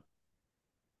screwed up.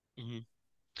 Mm-hmm.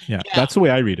 Yeah, that's the way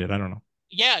I read it. I don't know.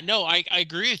 Yeah, no, I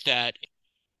agree with that.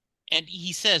 And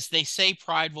he says, they say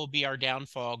pride will be our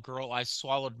downfall. Girl, I've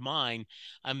swallowed mine.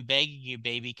 I'm begging you,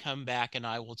 baby, come back and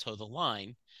I will toe the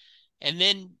line. And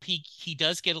then he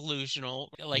does get illusional,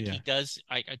 like he does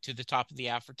to the top of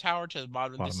the Eiffel Tower, to the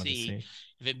bottom of the sea.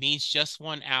 If it means just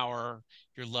 1 hour,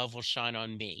 your love will shine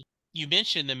on me. You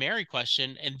mentioned the Mary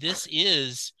question, and this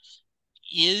is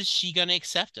she going to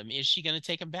accept him? Is she going to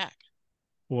take him back?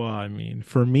 Well, I mean,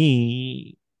 for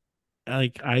me,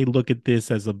 like I look at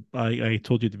this as I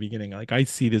told you at the beginning, like I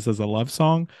see this as a love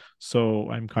song. So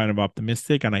I'm kind of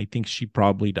optimistic, and I think she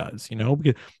probably does,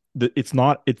 because it's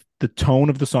the tone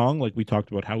of the song, like we talked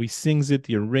about, how he sings it,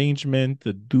 the arrangement,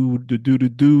 the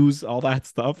do's, all that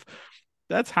stuff.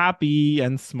 That's happy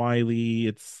and smiley.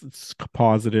 It's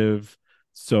positive.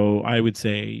 So I would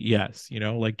say yes,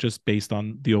 like just based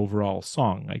on the overall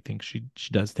song, I think she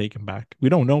does take him back. We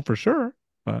don't know for sure,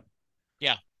 but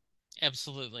yeah,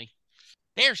 absolutely.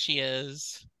 There she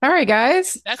is. Sorry,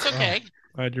 guys. That's okay.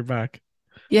 Glad you're back.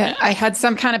 Yeah, I had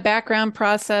some kind of background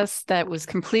process that was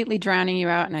completely drowning you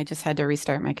out, and I just had to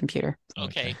restart my computer.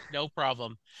 Okay, no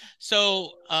problem.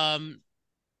 So, one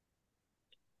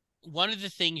of the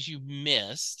things you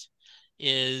missed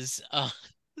is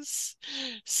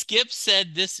Skip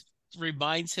said this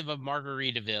reminds him of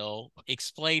Margaritaville.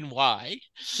 Explain why.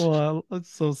 Well,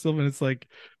 so Sylvan, it's like,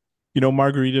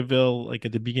 Margaritaville, like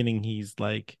at the beginning, he's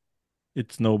like,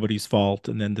 it's nobody's fault.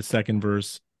 And then the second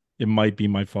verse, it might be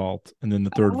my fault. And then the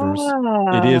third verse,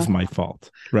 it is my fault.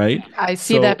 Right? I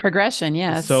see that progression.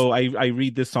 Yes. So I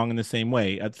read this song in the same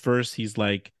way. At first, he's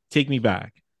like, take me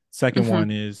back. Second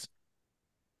one is,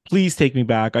 please take me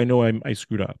back. I know I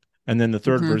screwed up. And then the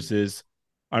third verse is,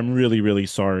 I'm really, really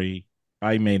sorry.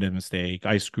 I made a mistake.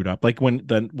 I screwed up. Like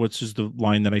what's just the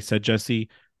line that I said, Jesse?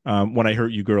 When I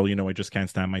hurt you, girl, I just can't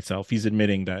stand myself. He's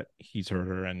admitting that he's hurt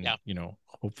her, and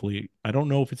hopefully, I don't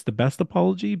know if it's the best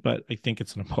apology, but I think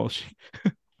it's an apology.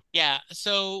 Yeah.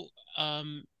 So,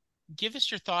 give us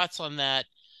your thoughts on that.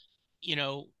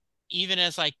 Even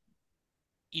as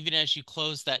you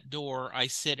close that door, I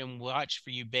sit and watch for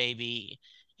you, baby.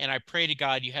 And I pray to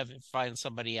God you haven't found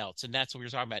somebody else. And that's what we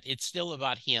were talking about. It's still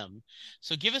about him.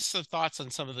 So give us some thoughts on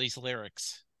some of these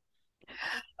lyrics.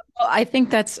 Well, I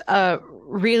think that's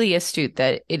really astute,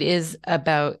 that it is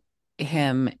about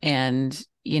him. And,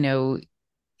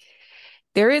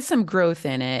 there is some growth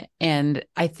in it. And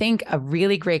I think a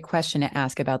really great question to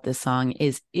ask about this song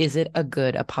is it a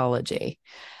good apology?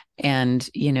 And,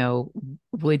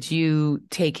 would you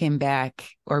take him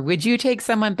back, or would you take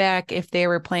someone back if they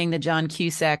were playing the John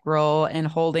Cusack role and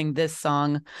holding this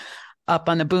song up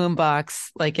on the boombox,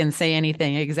 like in Say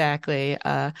Anything? Exactly.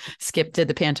 Skip did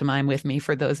the pantomime with me,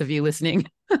 for those of you listening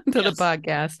to the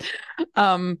podcast.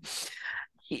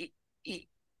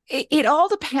 It all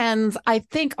depends, I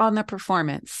think, on the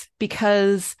performance,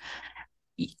 because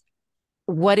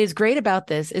what is great about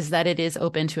this is that it is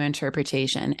open to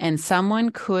interpretation, and someone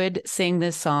could sing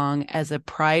this song as a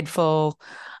prideful,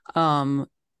 not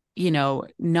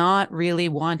really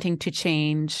wanting to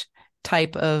change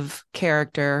type of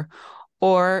character,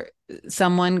 or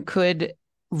someone could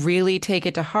really take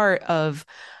it to heart of,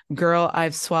 girl,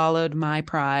 I've swallowed my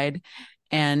pride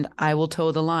and I will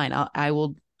toe the line. I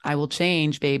will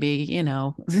change, baby,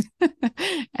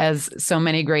 as so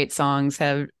many great songs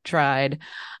have tried.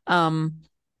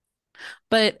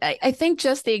 But I think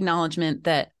just the acknowledgement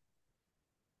that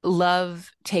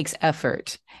love takes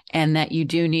effort, and that you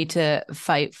do need to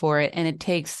fight for it, and it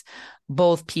takes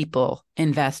both people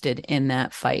invested in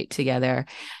that fight together,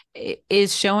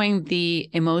 is showing the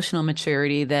emotional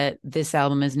maturity that this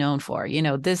album is known for.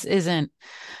 This isn't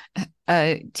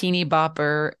a teeny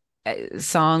bopper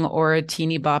song or a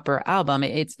teeny bopper album.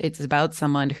 It's about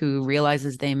someone who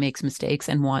realizes they makes mistakes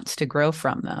and wants to grow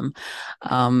from them.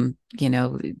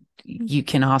 You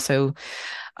can also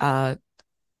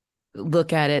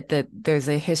look at it that there's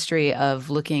a history of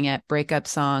looking at breakup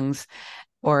songs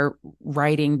or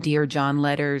writing Dear John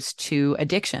letters to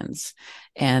addictions.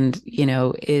 And,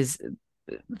 is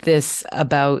this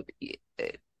about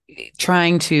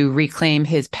trying to reclaim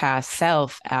his past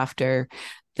self after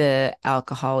the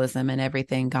alcoholism and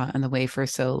everything got in the way for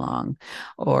so long?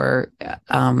 Or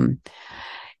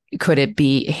could it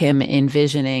be him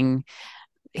envisioning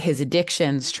his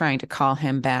addictions trying to call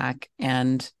him back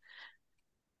and,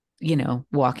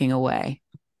 walking away?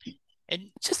 And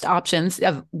just options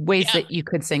of ways that you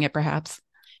could sing it, perhaps.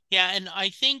 Yeah, and I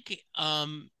think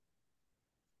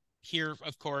here,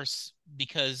 of course,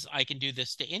 because I can do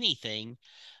this to anything,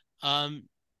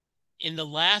 in the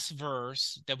last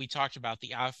verse that we talked about,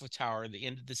 the Alpha Tower, the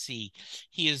end of the sea,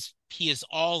 he is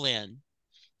all in.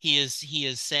 He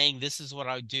is saying, this is what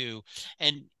I do.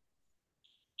 And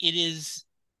it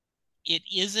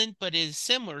isn't, but it is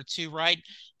similar to, right?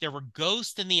 There were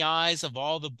ghosts in the eyes of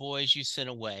all the boys you sent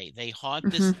away. They haunt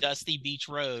this dusty beach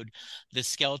road, the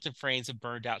skeleton frames of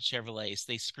burned out Chevrolets.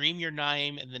 They scream your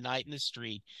name in the night in the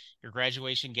street. Your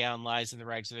graduation gown lies in the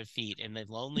rags of their feet. In the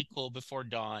lonely cool before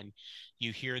dawn,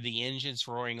 you hear the engines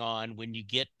roaring on. When you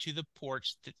get to the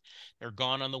porch, they're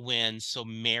gone on the wind, so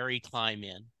Mary, climb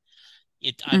in.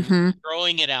 I'm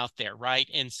throwing it out there, right?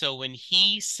 And so when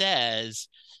he says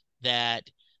that,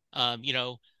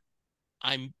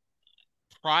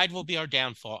 pride will be our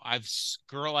downfall.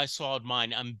 Girl, I swallowed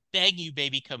mine. I'm begging you,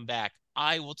 baby, come back.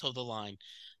 I will toe the line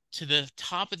to the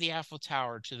top of the Eiffel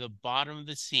Tower, to the bottom of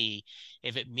the sea.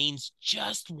 If it means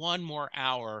just one more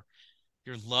hour,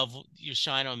 your love, you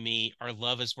shine on me. Our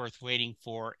love is worth waiting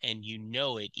for, and you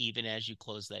know it even as you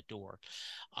close that door.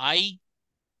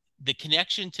 The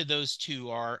connection to those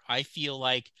two I feel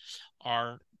like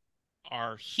our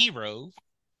hero,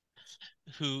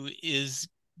 who is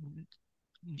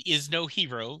no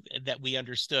hero that we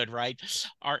understood, right?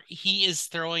 He is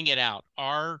throwing it out.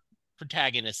 Our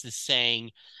protagonist is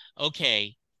saying,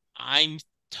 okay, I'm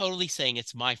totally saying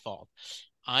it's my fault.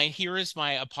 Here is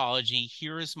my apology.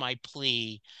 Here is my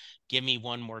plea. Give me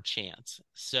one more chance.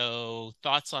 So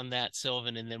thoughts on that,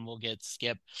 Sylvan, and then we'll get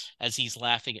Skip as he's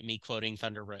laughing at me quoting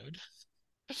Thunder Road.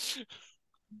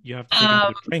 You have to take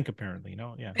a drink, apparently.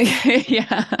 No, yeah.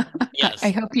 Yeah. Yes.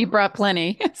 I hope you brought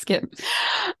plenty, Skip.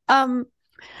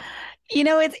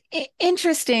 It's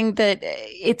interesting that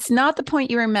it's not the point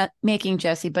you were making,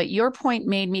 Jesse, but your point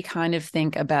made me kind of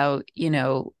think about,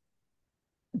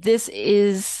 this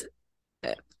is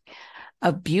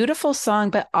a beautiful song,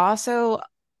 but also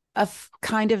a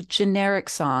kind of generic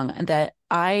song, and that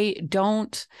I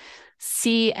don't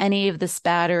see any of the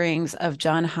spatterings of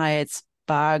John Hiatt's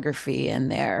biography in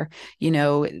there,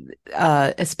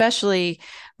 especially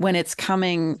when it's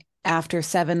coming after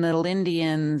Seven Little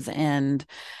Indians and,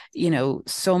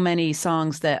 so many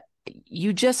songs that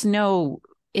you just know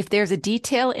if there's a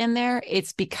detail in there,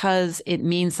 it's because it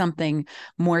means something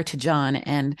more to John.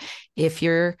 And if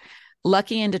you're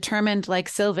lucky and determined like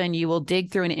Sylvan, you will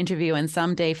dig through an interview and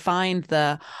someday find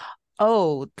the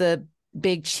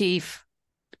big chief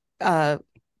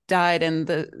died and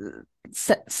the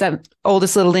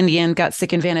oldest little Indian got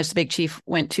sick and vanished. The big chief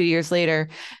went 2 years later.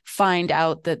 Find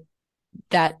out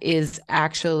that is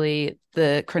actually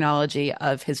the chronology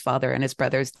of his father and his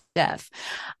brother's death.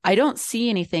 I don't see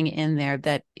anything in there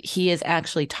that he is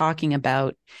actually talking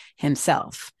about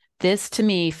himself. This to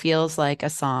me feels like a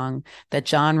song that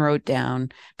John wrote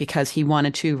down because he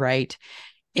wanted to write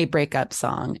a breakup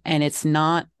song. And it's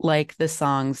not like the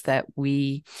songs that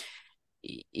we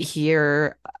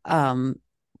hear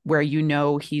where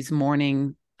he's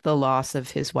mourning the loss of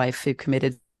his wife who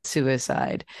committed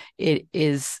suicide. It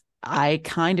is, I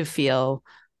kind of feel,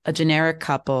 a generic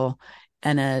couple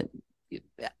and a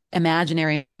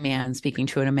imaginary man speaking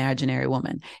to an imaginary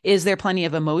woman. Is there plenty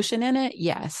of emotion in it?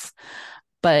 Yes.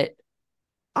 But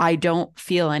I don't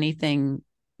feel anything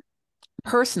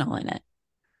personal in it.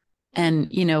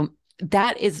 And,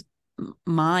 that is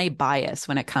my bias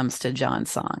when it comes to John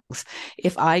songs.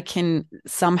 If I can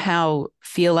somehow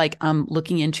feel like I'm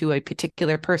looking into a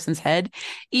particular person's head,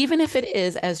 even if it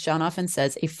is, as John often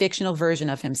says, a fictional version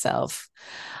of himself,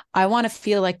 I want to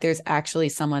feel like there's actually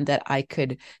someone that I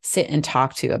could sit and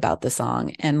talk to about the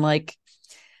song. And I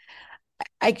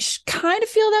kind of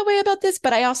feel that way about this,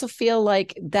 but I also feel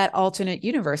like that alternate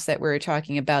universe that we were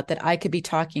talking about, that I could be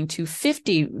talking to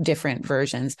 50 different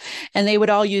versions and they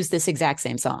would all use this exact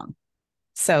same song.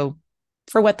 So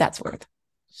for what that's worth.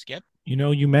 Skip?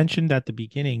 You mentioned at the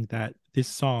beginning that this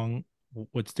song,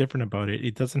 what's different about it,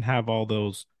 it doesn't have all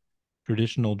those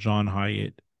traditional John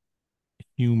Hiatt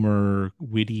humor,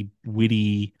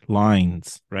 witty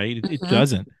lines, right? It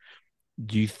doesn't.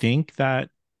 Do you think that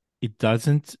it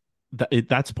doesn't,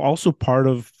 that's also part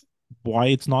of why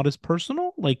it's not as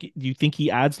personal? Like, do you think he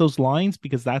adds those lines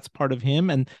because that's part of him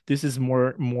and this is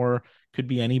more could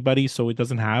be anybody, so it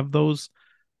doesn't have those,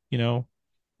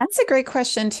 That's a great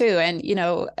question too. And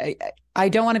I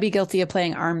don't want to be guilty of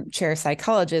playing armchair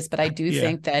psychologist, but I do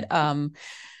think that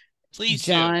please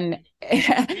John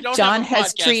we don't John have a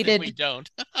has podcast treated if we don't.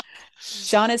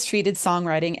 John has treated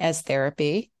songwriting as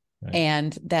therapy, Right.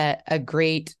 and that a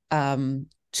great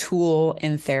tool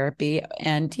in therapy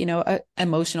and a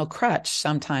emotional crutch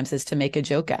sometimes is to make a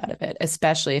joke out of it,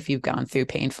 especially if you've gone through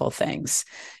painful things.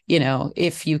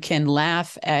 If you can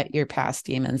laugh at your past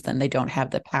demons, then they don't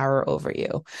have the power over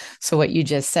you. So what you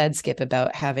just said, Skip,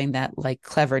 about having that like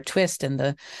clever twist and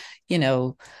the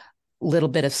little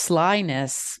bit of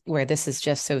slyness where this is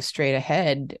just so straight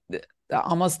ahead,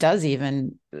 almost does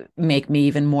even make me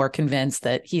even more convinced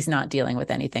that he's not dealing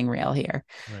with anything real here.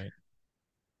 Right.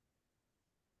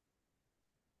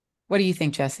 What do you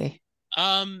think, Jesse?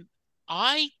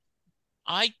 I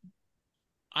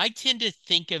tend to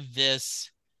think of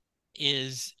this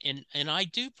is, and I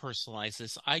do personalize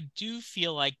this. I do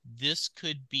feel like this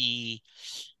could be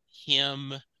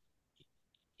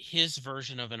his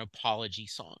version of an apology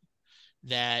song,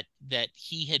 that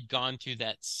he had gone through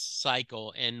that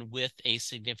cycle, and with a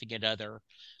significant other,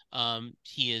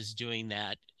 he is doing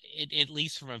that, at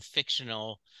least from a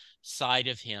fictional side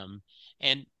of him.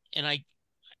 And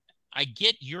I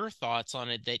get your thoughts on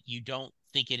it, that you don't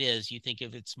think it is. You think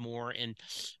if it's more, and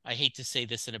I hate to say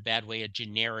this in a bad way, a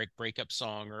generic breakup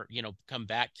song or, come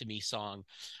back to me song.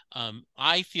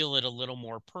 I feel it a little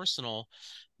more personal,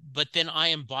 but then I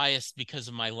am biased because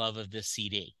of my love of this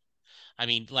CD. I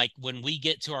mean, like when we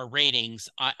get to our ratings,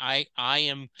 I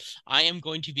am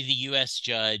going to be the U.S.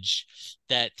 judge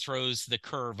that throws the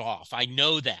curve off. I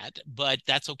know that, but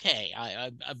that's okay.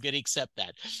 I'm going to accept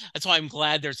that. That's why I'm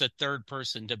glad there's a third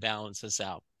person to balance this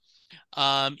out.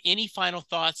 Any final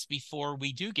thoughts before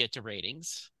we do get to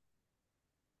ratings?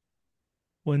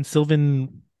 When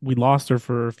Sylvan, we lost her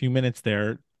for a few minutes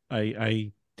there.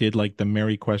 I did like the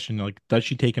Mary question, like, does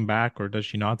she take him back or does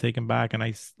she not take him back? And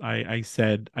I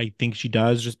said I think she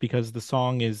does, just because the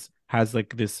song has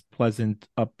like this pleasant,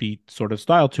 upbeat sort of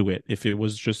style to it. If it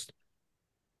was just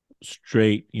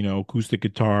straight, acoustic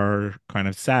guitar, kind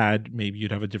of sad, maybe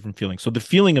you'd have a different feeling. So the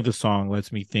feeling of the song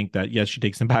lets me think that yes, she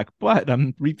takes him back, but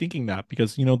I'm rethinking that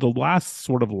because the last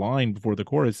sort of line before the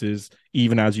chorus is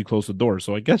even as you close the door.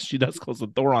 So I guess she does close the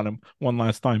door on him one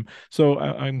last time. So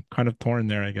I'm kind of torn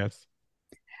there, I guess.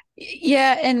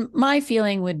 Yeah, and my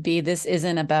feeling would be this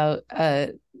isn't about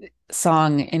a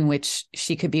song in which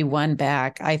she could be won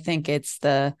back. I think it's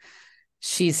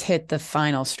she's hit the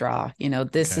final straw.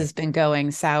 This has been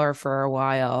going sour for a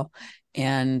while,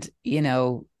 and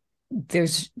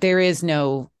there is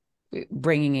no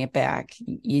bringing it back.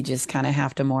 You just kind of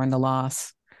have to mourn the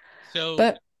loss. So,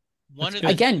 but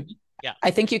again, yeah,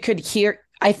 I think you could hear.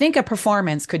 I think a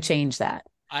performance could change that.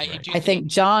 I think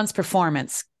John's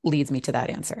performance leads me to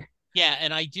that answer. Yeah,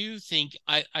 and I do think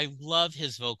I love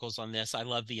his vocals on this. I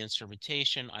love the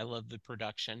instrumentation. I love the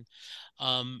production.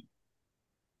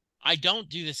 I don't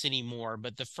do this anymore,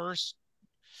 but the first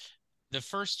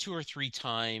 2 or 3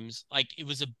 times, like, it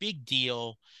was a big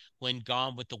deal when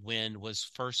Gone with the Wind was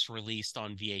first released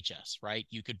on VHS, right?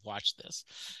 You could watch this.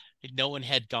 No one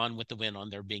had Gone with the Wind on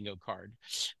their bingo card.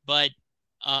 But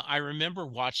I remember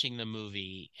watching the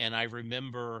movie, and I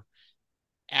remember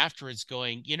afterwards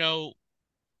going,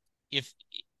 if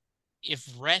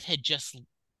Rhett had just,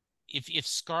 if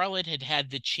Scarlett had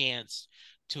the chance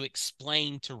to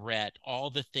explain to Rhett all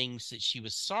the things that she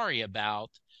was sorry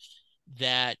about,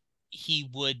 that he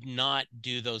would not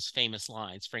do those famous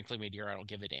lines, "Frankly, my dear, I don't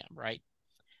give a damn," right?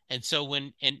 And so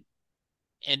when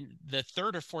the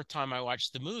third or fourth time I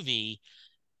watched the movie,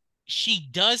 she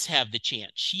does have the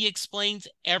chance. She explains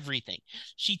everything.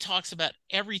 She talks about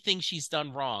everything she's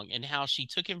done wrong and how she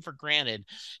took him for granted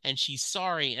and she's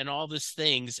sorry and all these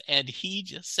things. And he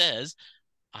just says,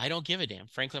 "I don't give a damn.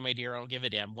 Frankly, my dear, I don't give a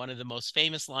damn." One of the most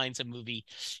famous lines in movie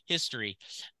history.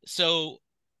 So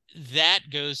that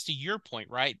goes to your point,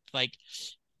 right? Like,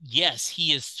 yes,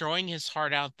 he is throwing his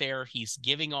heart out there. He's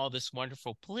giving all this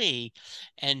wonderful plea.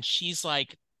 And she's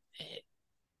like,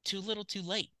 too little, too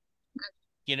late.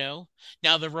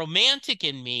 Now the romantic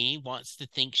in me wants to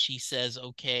think she says,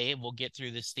 "Okay, we'll get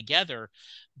through this together."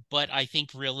 But I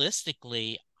think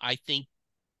realistically, I think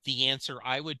the answer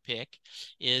I would pick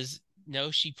is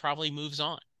no, she probably moves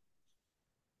on.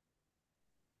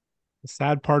 The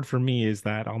sad part for me is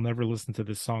that I'll never listen to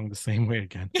this song the same way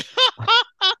again.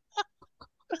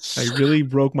 I really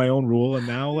broke my own rule, and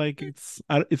now like it's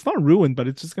not ruined, but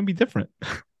it's just gonna be different.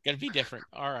 Gonna be different.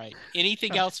 All right.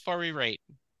 Anything else before we rate?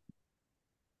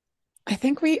 I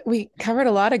think we covered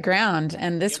a lot of ground,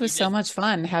 and this Yeah, we was so did. much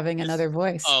fun having another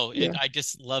voice. Yeah. I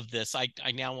just love this. I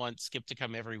now want Skip to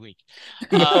come every week.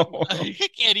 No.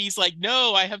 And he's like,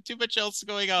 no, I have too much else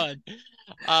going on.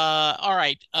 All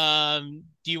right.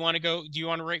 Do you want to go? Do you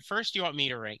want to rank first? Do you want me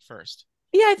to rank first?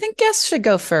 Yeah, I think guests should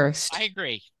go first. I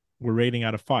agree. We're rating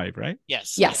out of 5, right?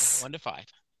 Yes. Yes. Yeah, 1 to 5.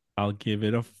 I'll give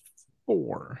it a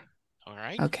 4. All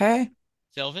right. Okay.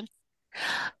 Sylvan?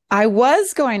 I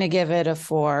was going to give it a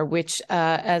 4, which,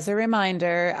 as a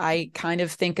reminder, I kind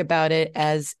of think about it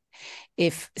as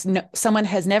if someone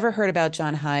has never heard about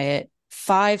John Hyatt,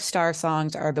 5-star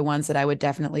songs are the ones that I would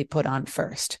definitely put on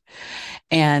first.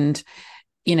 And,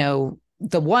 you know,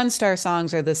 the 1-star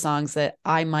songs are the songs that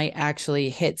I might actually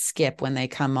hit skip when they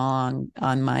come on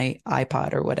my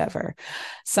iPod or whatever,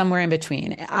 somewhere in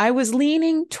between. I was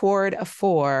leaning toward a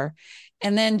 4,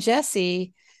 and then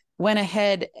Jesse went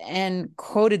ahead and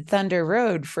quoted Thunder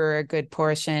Road for a good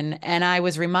portion, and I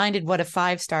was reminded what a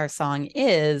 5-star song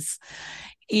is,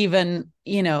 even,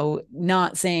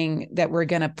 not saying that we're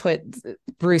going to put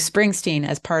Bruce Springsteen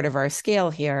as part of our scale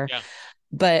here. Yeah.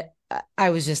 But I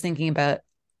was just thinking about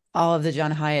all of the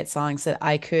John Hyatt songs that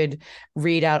I could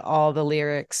read out all the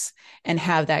lyrics and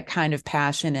have that kind of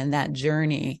passion and that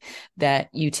journey that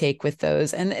you take with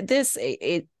those. And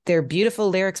they're beautiful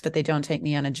lyrics, but they don't take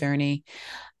me on a journey.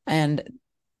 And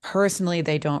personally,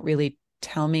 they don't really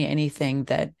tell me anything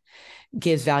that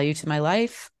gives value to my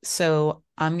life. So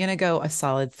I'm going to go a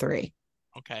solid 3.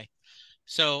 Okay.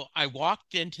 So I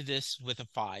walked into this with a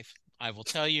 5. I will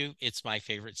tell you, it's my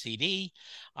favorite CD.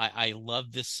 I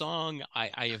love this song.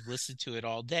 I have listened to it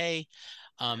all day.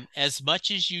 As much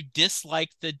as you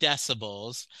dislike the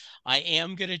decibels, I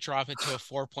am going to drop it to a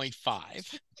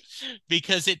 4.5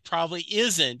 because it probably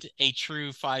isn't a true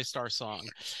 5-star song.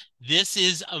 This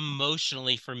is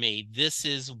emotionally, for me, this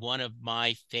is one of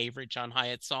my favorite John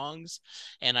Hyatt songs,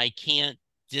 and I can't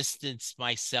distance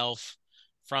myself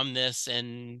from this,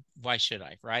 and why should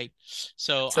I, right?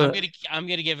 So I'm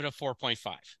gonna give it a 4.5.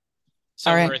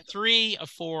 So we're a 3, a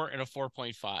 4, and a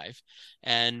 4.5,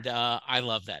 and I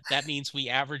love that. That means we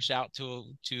averaged out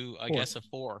to I guess a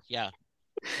 4. Yeah,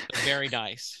 very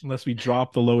nice. Unless we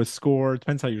drop the lowest score,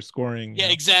 depends how you're scoring. Yeah,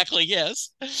 exactly. Yes.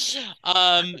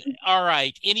 All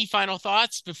right. Any final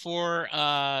thoughts before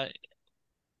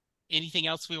anything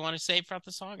else we want to say about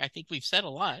the song? I think we've said a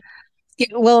lot.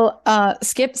 Well,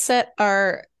 Skip set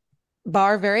our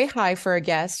bar very high for a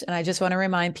guest, and I just want to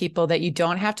remind people that you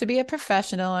don't have to be a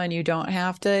professional, and you don't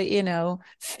have to,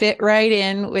 fit right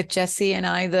in with Jesse and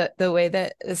I the way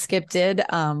that Skip did.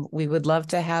 We would love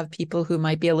to have people who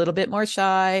might be a little bit more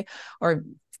shy or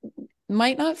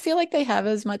might not feel like they have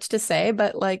as much to say,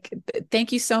 but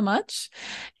thank you so much,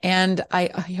 and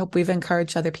I hope we've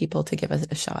encouraged other people to give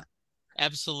it a shot.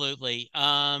 Absolutely.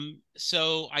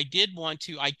 So I did want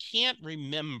to, I can't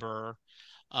remember.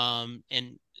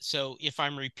 And so if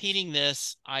I'm repeating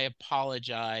this, I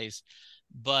apologize,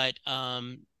 but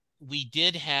we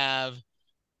did have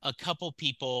a couple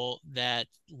people that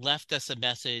left us a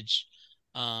message.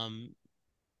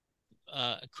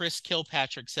 Chris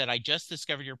Kilpatrick said, I just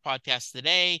discovered your podcast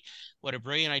today. What a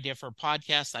brilliant idea for a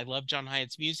podcast. I love John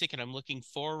Hyatt's music, and I'm looking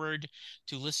forward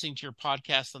to listening to your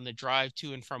podcast on the drive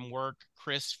to and from work.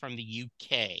 Chris from the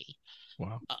UK.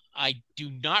 Wow. I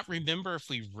do not remember if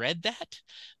we read that,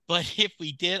 but if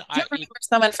we did, I remember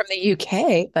someone from the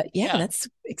UK, but yeah, that's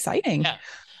exciting. Yeah.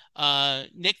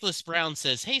 Nicholas Brown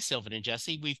says, hey, Sylvan and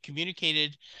Jesse, we've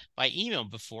communicated by email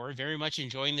before. Very much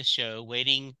enjoying the show,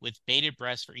 waiting with bated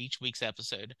breath for each week's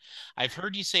episode. I've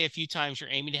heard you say a few times you're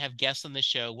aiming to have guests on the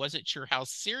show. Wasn't sure how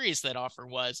serious that offer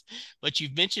was, but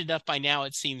you've mentioned enough by now.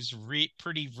 It seems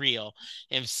pretty real.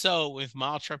 And so with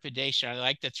mild trepidation, I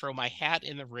like to throw my hat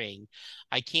in the ring.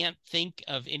 I can't think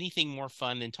of anything more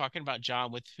fun than talking about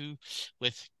John with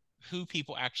who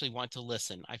people actually want to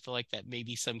listen. I feel like that may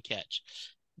be some catch.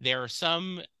 There are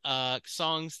some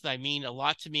songs that mean a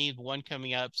lot to me. The one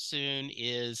coming up soon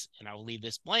is, and I will leave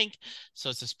this blank,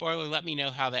 so it's a spoiler. Let me know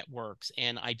how that works.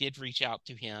 And I did reach out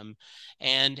to him.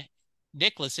 And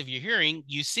Nicholas, if you're hearing,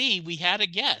 you see we had a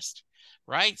guest,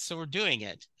 right? So we're doing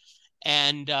it.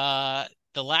 And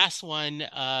the last one,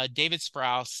 David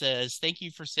Sprouse says, thank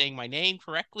you for saying my name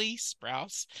correctly,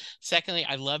 Sprouse. Secondly,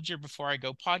 I loved your Before I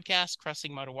Go podcast.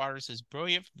 Crossing Muddy Waters is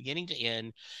brilliant from beginning to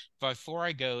end. Before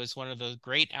I Go is one of the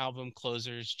great album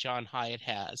closers John Hyatt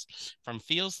has. From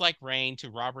Feels Like Rain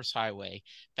to Robbers Highway,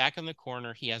 Back in the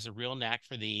Corner, he has a real knack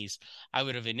for these. I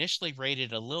would have initially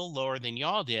rated a little lower than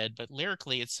y'all did, but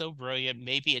lyrically it's so brilliant.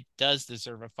 Maybe it does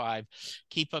deserve a 5.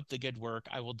 Keep up the good work.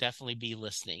 I will definitely be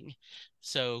listening.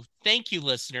 So thank you,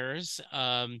 listeners.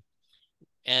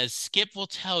 As Skip will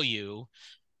tell you,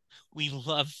 We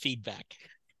love feedback.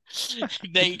 He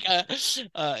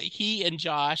and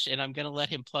Josh, and I'm going to let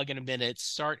him plug in a minute,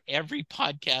 start every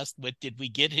podcast with, did we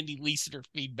get any listener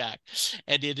feedback?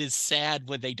 And it is sad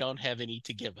when they don't have any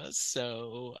to give us.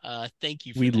 So thank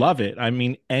you for We that. love it. I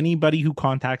mean, anybody who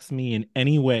contacts me in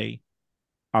any way,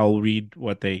 I'll read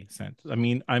what they sent. I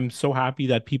mean, I'm so happy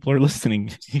that people are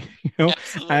listening, and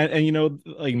I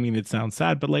mean, it sounds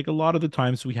sad, but like a lot of the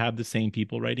times we have the same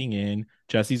people writing in.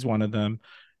 Jesse's one of them.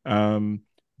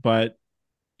 But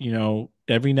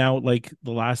every now, like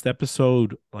the last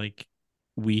episode, like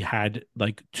we had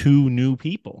like 2 new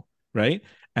people, right?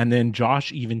 And then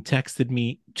Josh even texted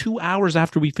me 2 hours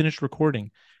after we finished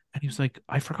recording, and he was like,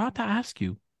 I forgot to ask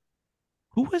you,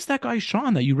 who was that guy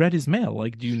Sean that you read his mail?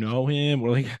 Like, do you know him?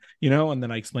 Or like, and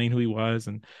then I explained who he was.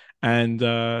 And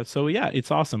so yeah,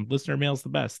 it's awesome. Listener mail's the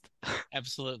best.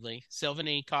 Absolutely. Sylvan,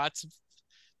 any thoughts?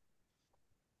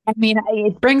 I mean,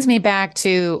 it brings me back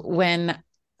to when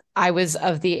I was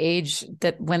of the age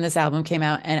that when this album came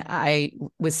out, and I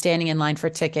was standing in line for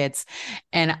tickets,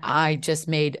 and I just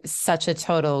made such a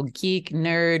total geek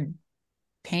nerd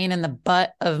pain in the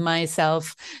butt of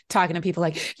myself talking to people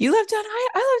like, you love John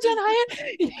Hyatt, I love John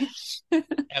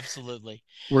Hyatt. Absolutely.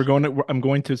 I'm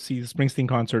going to see the Springsteen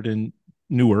concert in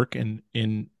Newark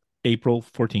in April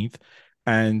 14th,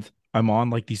 and I'm on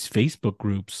like these Facebook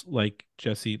groups, like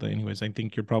Jesse. Anyways, I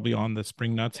think you're probably on the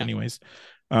Spring Nuts, anyways.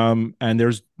 And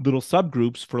there's little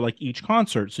subgroups for like each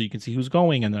concert, so you can see who's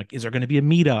going, and like, is there going to be a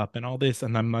meetup and all this?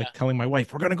 And I'm like telling my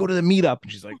wife, we're going to go to the meetup, and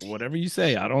she's like, whatever you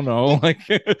say. I don't know, like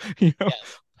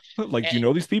like, do you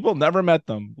know these people? Never met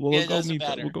them. We'll go meet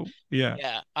them. We'll go.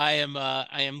 Yeah. I am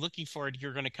looking forward.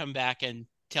 You're going to come back and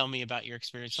tell me about your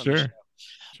experience on the show.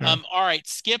 Sure. All right,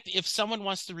 Skip, if someone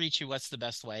wants to reach you, what's the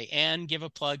best way? And give a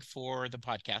plug for the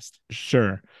podcast.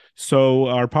 Sure. So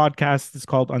our podcast is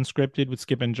called Unscripted with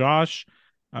Skip and Josh.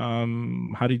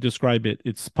 How do you describe it?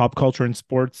 It's pop culture and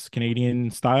sports, Canadian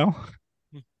style.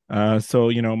 So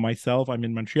myself, I'm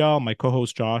in Montreal. My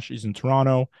co-host Josh is in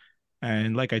Toronto,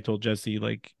 and like I told Jesse,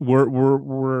 like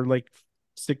we're like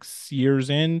 6 years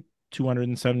in,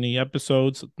 270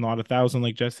 episodes, not 1,000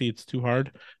 like Jesse. It's too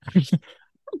hard.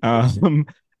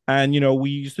 And we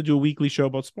used to do a weekly show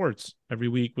about sports. Every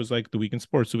week was like the week in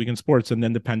sports, and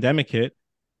then the pandemic hit,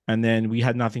 and then we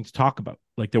had nothing to talk about.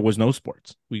 Like, there was no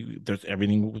sports. There's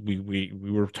everything.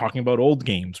 We were talking about old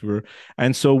games.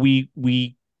 And so we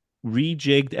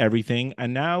rejigged everything,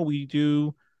 and now we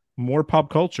do more pop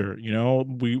culture.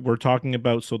 We're talking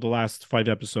about, so the last 5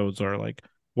 episodes are like,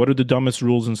 what are the dumbest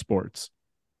rules in sports?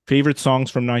 Favorite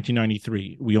songs from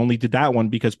 1993. We only did that one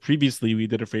because previously we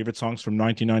did a favorite songs from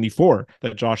 1994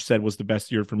 that Josh said was the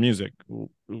best year for music.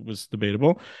 It was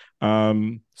debatable.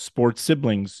 Sports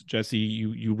siblings. Jesse,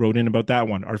 you wrote in about that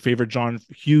one. Our favorite John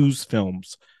Hughes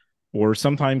films. Or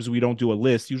sometimes we don't do a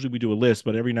list. Usually we do a list,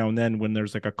 but every now and then when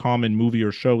there's like a common movie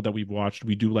or show that we've watched,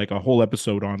 we do like a whole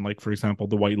episode on, like, for example,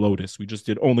 The White Lotus. We just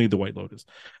did only The White Lotus.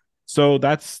 So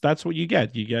that's what you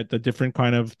get. You get a different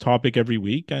kind of topic every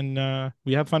week, and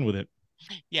we have fun with it.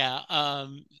 Yeah.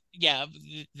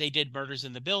 They did Murders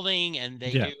in the Building, and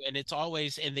they do, and it's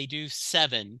always, and they do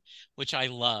 7, which I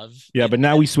love. Yeah, but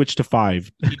now we switched to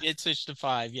 5. You did switch to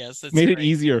 5. Yes. That's made great. it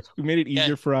easier. We made it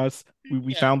easier for us.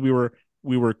 We found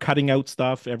we were cutting out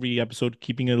stuff every episode,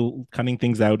 cutting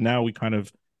things out. Now we kind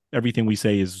of, everything we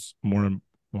say is more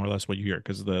or less what you hear,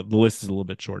 because the list is a little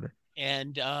bit shorter.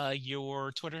 And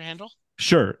your Twitter handle?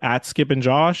 Sure, at Skip and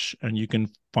Josh, and you can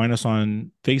find us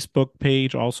on Facebook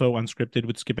page, also Unscripted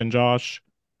with Skip and Josh,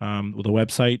 with a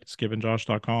website,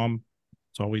 skipandjosh.com.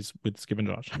 It's always with Skip and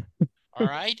Josh. All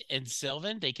right, and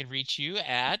Sylvan, they can reach you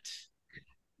at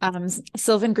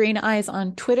Sylvan Green Eyes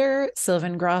on Twitter,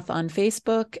 Sylvan Groth on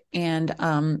Facebook, and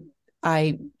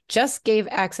I just gave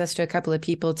access to a couple of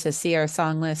people to see our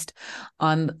song list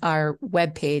on our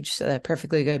webpage, the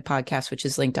Perfectly Good Podcast, which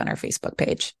is linked on our Facebook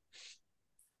page.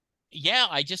 Yeah,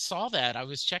 I just saw that. I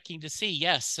was checking to see.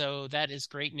 Yes, so that is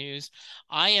great news.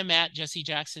 I am at Jesse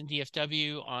Jackson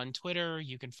DFW on Twitter.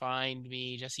 You can find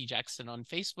me, Jesse Jackson, on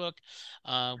Facebook.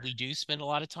 We do spend a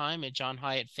lot of time at John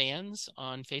Hyatt Fans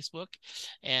on Facebook,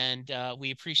 and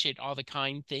we appreciate all the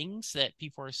kind things that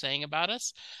people are saying about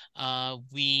us.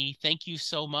 We thank you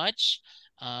so much.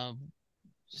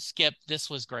 Skip, this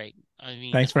was great. I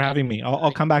mean, thanks for having me.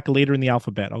 I'll come back later in the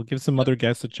alphabet. I'll give some other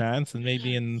guests a chance, and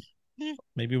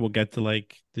maybe we'll get to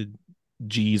like the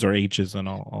G's or H's, and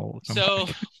I'll so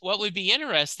back. What would be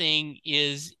interesting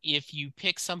is if you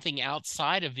pick something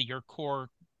outside of your core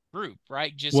group,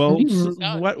 right?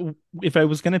 What if I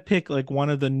was going to pick like one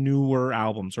of the newer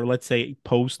albums, or let's say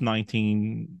post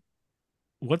 19,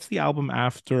 what's the album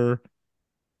after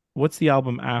what's the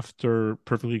album after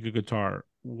Perfectly Good Guitar?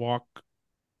 Walk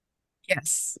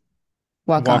Yes.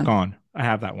 Walk on. I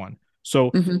have that one.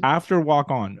 So after Walk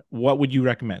On, what would you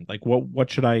recommend? Like what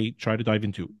should I try to dive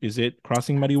into? Is it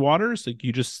Crossing Muddy Waters? Like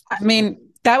I mean,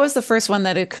 that was the first one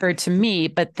that occurred to me,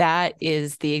 but that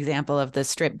is the example of the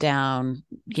stripped down,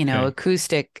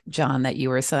 acoustic, John, that you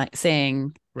were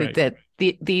saying, right, that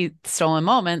the Stolen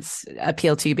Moments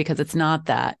appeal to you because it's not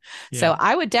that. Yeah. So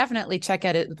I would definitely check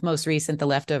out it most recent, The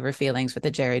Leftover Feelings with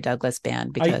the Jerry Douglas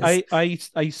Band, because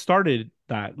I started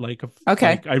that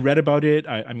okay. I read about it.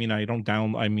 I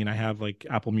have like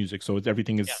Apple Music, so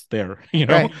everything is there,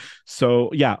 Right.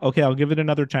 So yeah, okay, I'll give it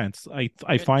another chance.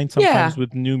 I find sometimes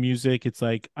with new music, it's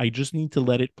like I just need to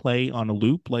let it play on a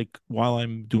loop, like while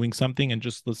I'm doing something and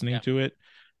just listening to it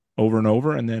over and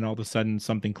over, and then all of a sudden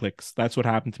something clicks. That's what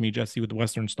happened to me, Jesse, with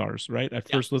Western Stars, right? At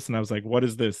first listen, I was like, what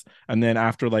is this? And then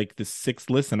after like the sixth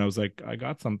listen, I was like, I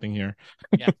got something here.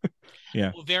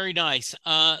 Yeah. Well, very nice.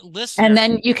 Listener. And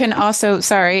then you can also,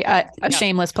 a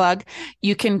shameless plug,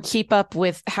 you can keep up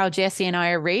with how Jesse and I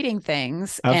are rating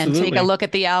things. Absolutely. And take a look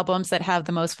at the albums that have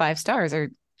the most 5 stars,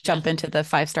 or jump into the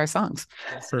 5-star songs.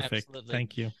 Yes, perfect. Absolutely.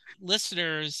 Thank you.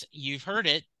 Listeners, you've heard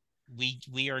it.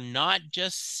 We are not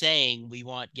just saying we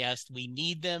want guests, we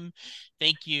need them.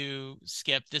 Thank you,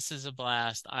 Skip. This is a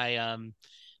blast. I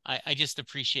just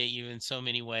appreciate you in so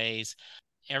many ways.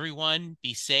 Everyone,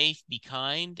 be safe, be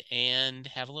kind, and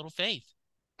have a little faith.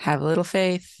 Have a little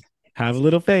faith. Have a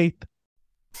little faith.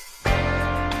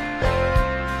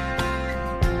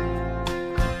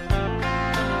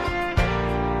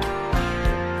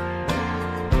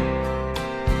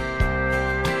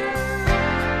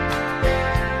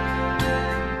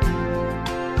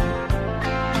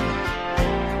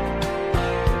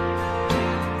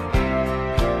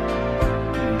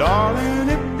 Darling,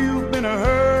 if you've been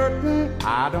hurting,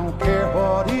 I don't care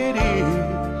what it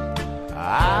is.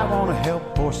 I want to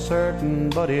help for certain,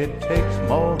 but it takes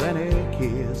more than a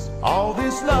kiss. All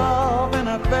this love and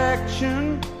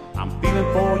affection I'm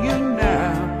feeling for you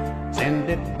now, send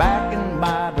it back in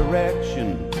my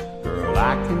direction. Girl,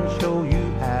 I can show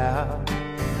you how.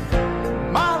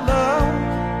 My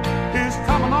love is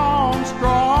coming on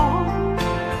strong.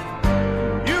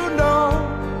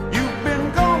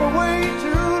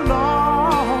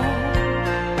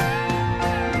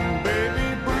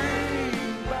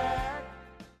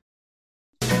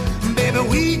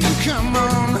 We can come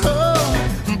on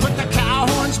home, put the cow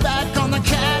horns back on the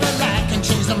Cadillac, and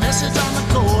change the message on the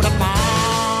coat of palm.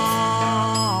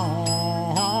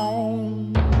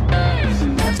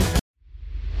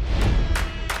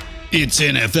 It's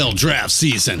NFL draft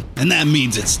season, and that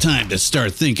means it's time to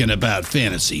start thinking about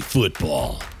fantasy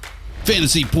football.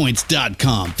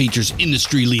 FantasyPoints.com features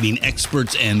industry-leading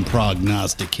experts and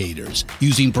prognosticators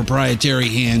using proprietary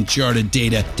hand-charted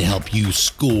data to help you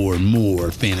score more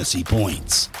fantasy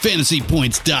points.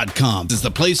 FantasyPoints.com is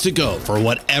the place to go for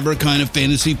whatever kind of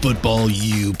fantasy football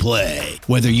you play.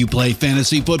 Whether you play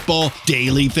fantasy football,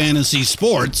 daily fantasy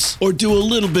sports, or do a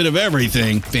little bit of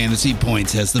everything, Fantasy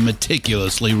Points has the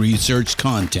meticulously researched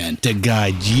content to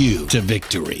guide you to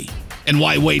victory. And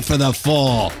why wait for the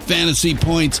fall? Fantasy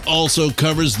Points also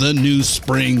covers the new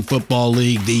spring football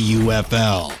league, the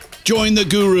UFL. Join the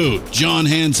guru, John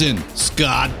Hansen,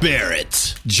 Scott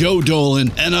Barrett, Joe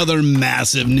Dolan, and other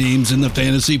massive names in the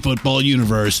fantasy football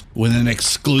universe with an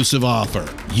exclusive offer.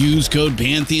 Use code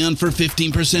Pantheon for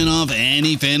 15% off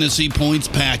any Fantasy Points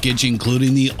package,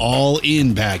 including the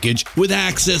all-in package with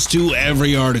access to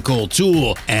every article,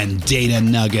 tool, and data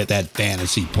nugget that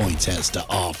Fantasy Points has to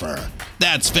offer.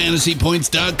 That's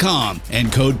FantasyPoints.com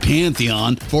and code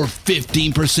Pantheon for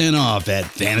 15% off at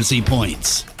Fantasy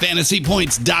Points.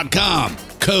 FantasyPoints.com,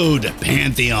 code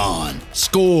Pantheon.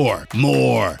 Score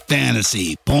more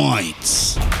fantasy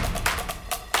points.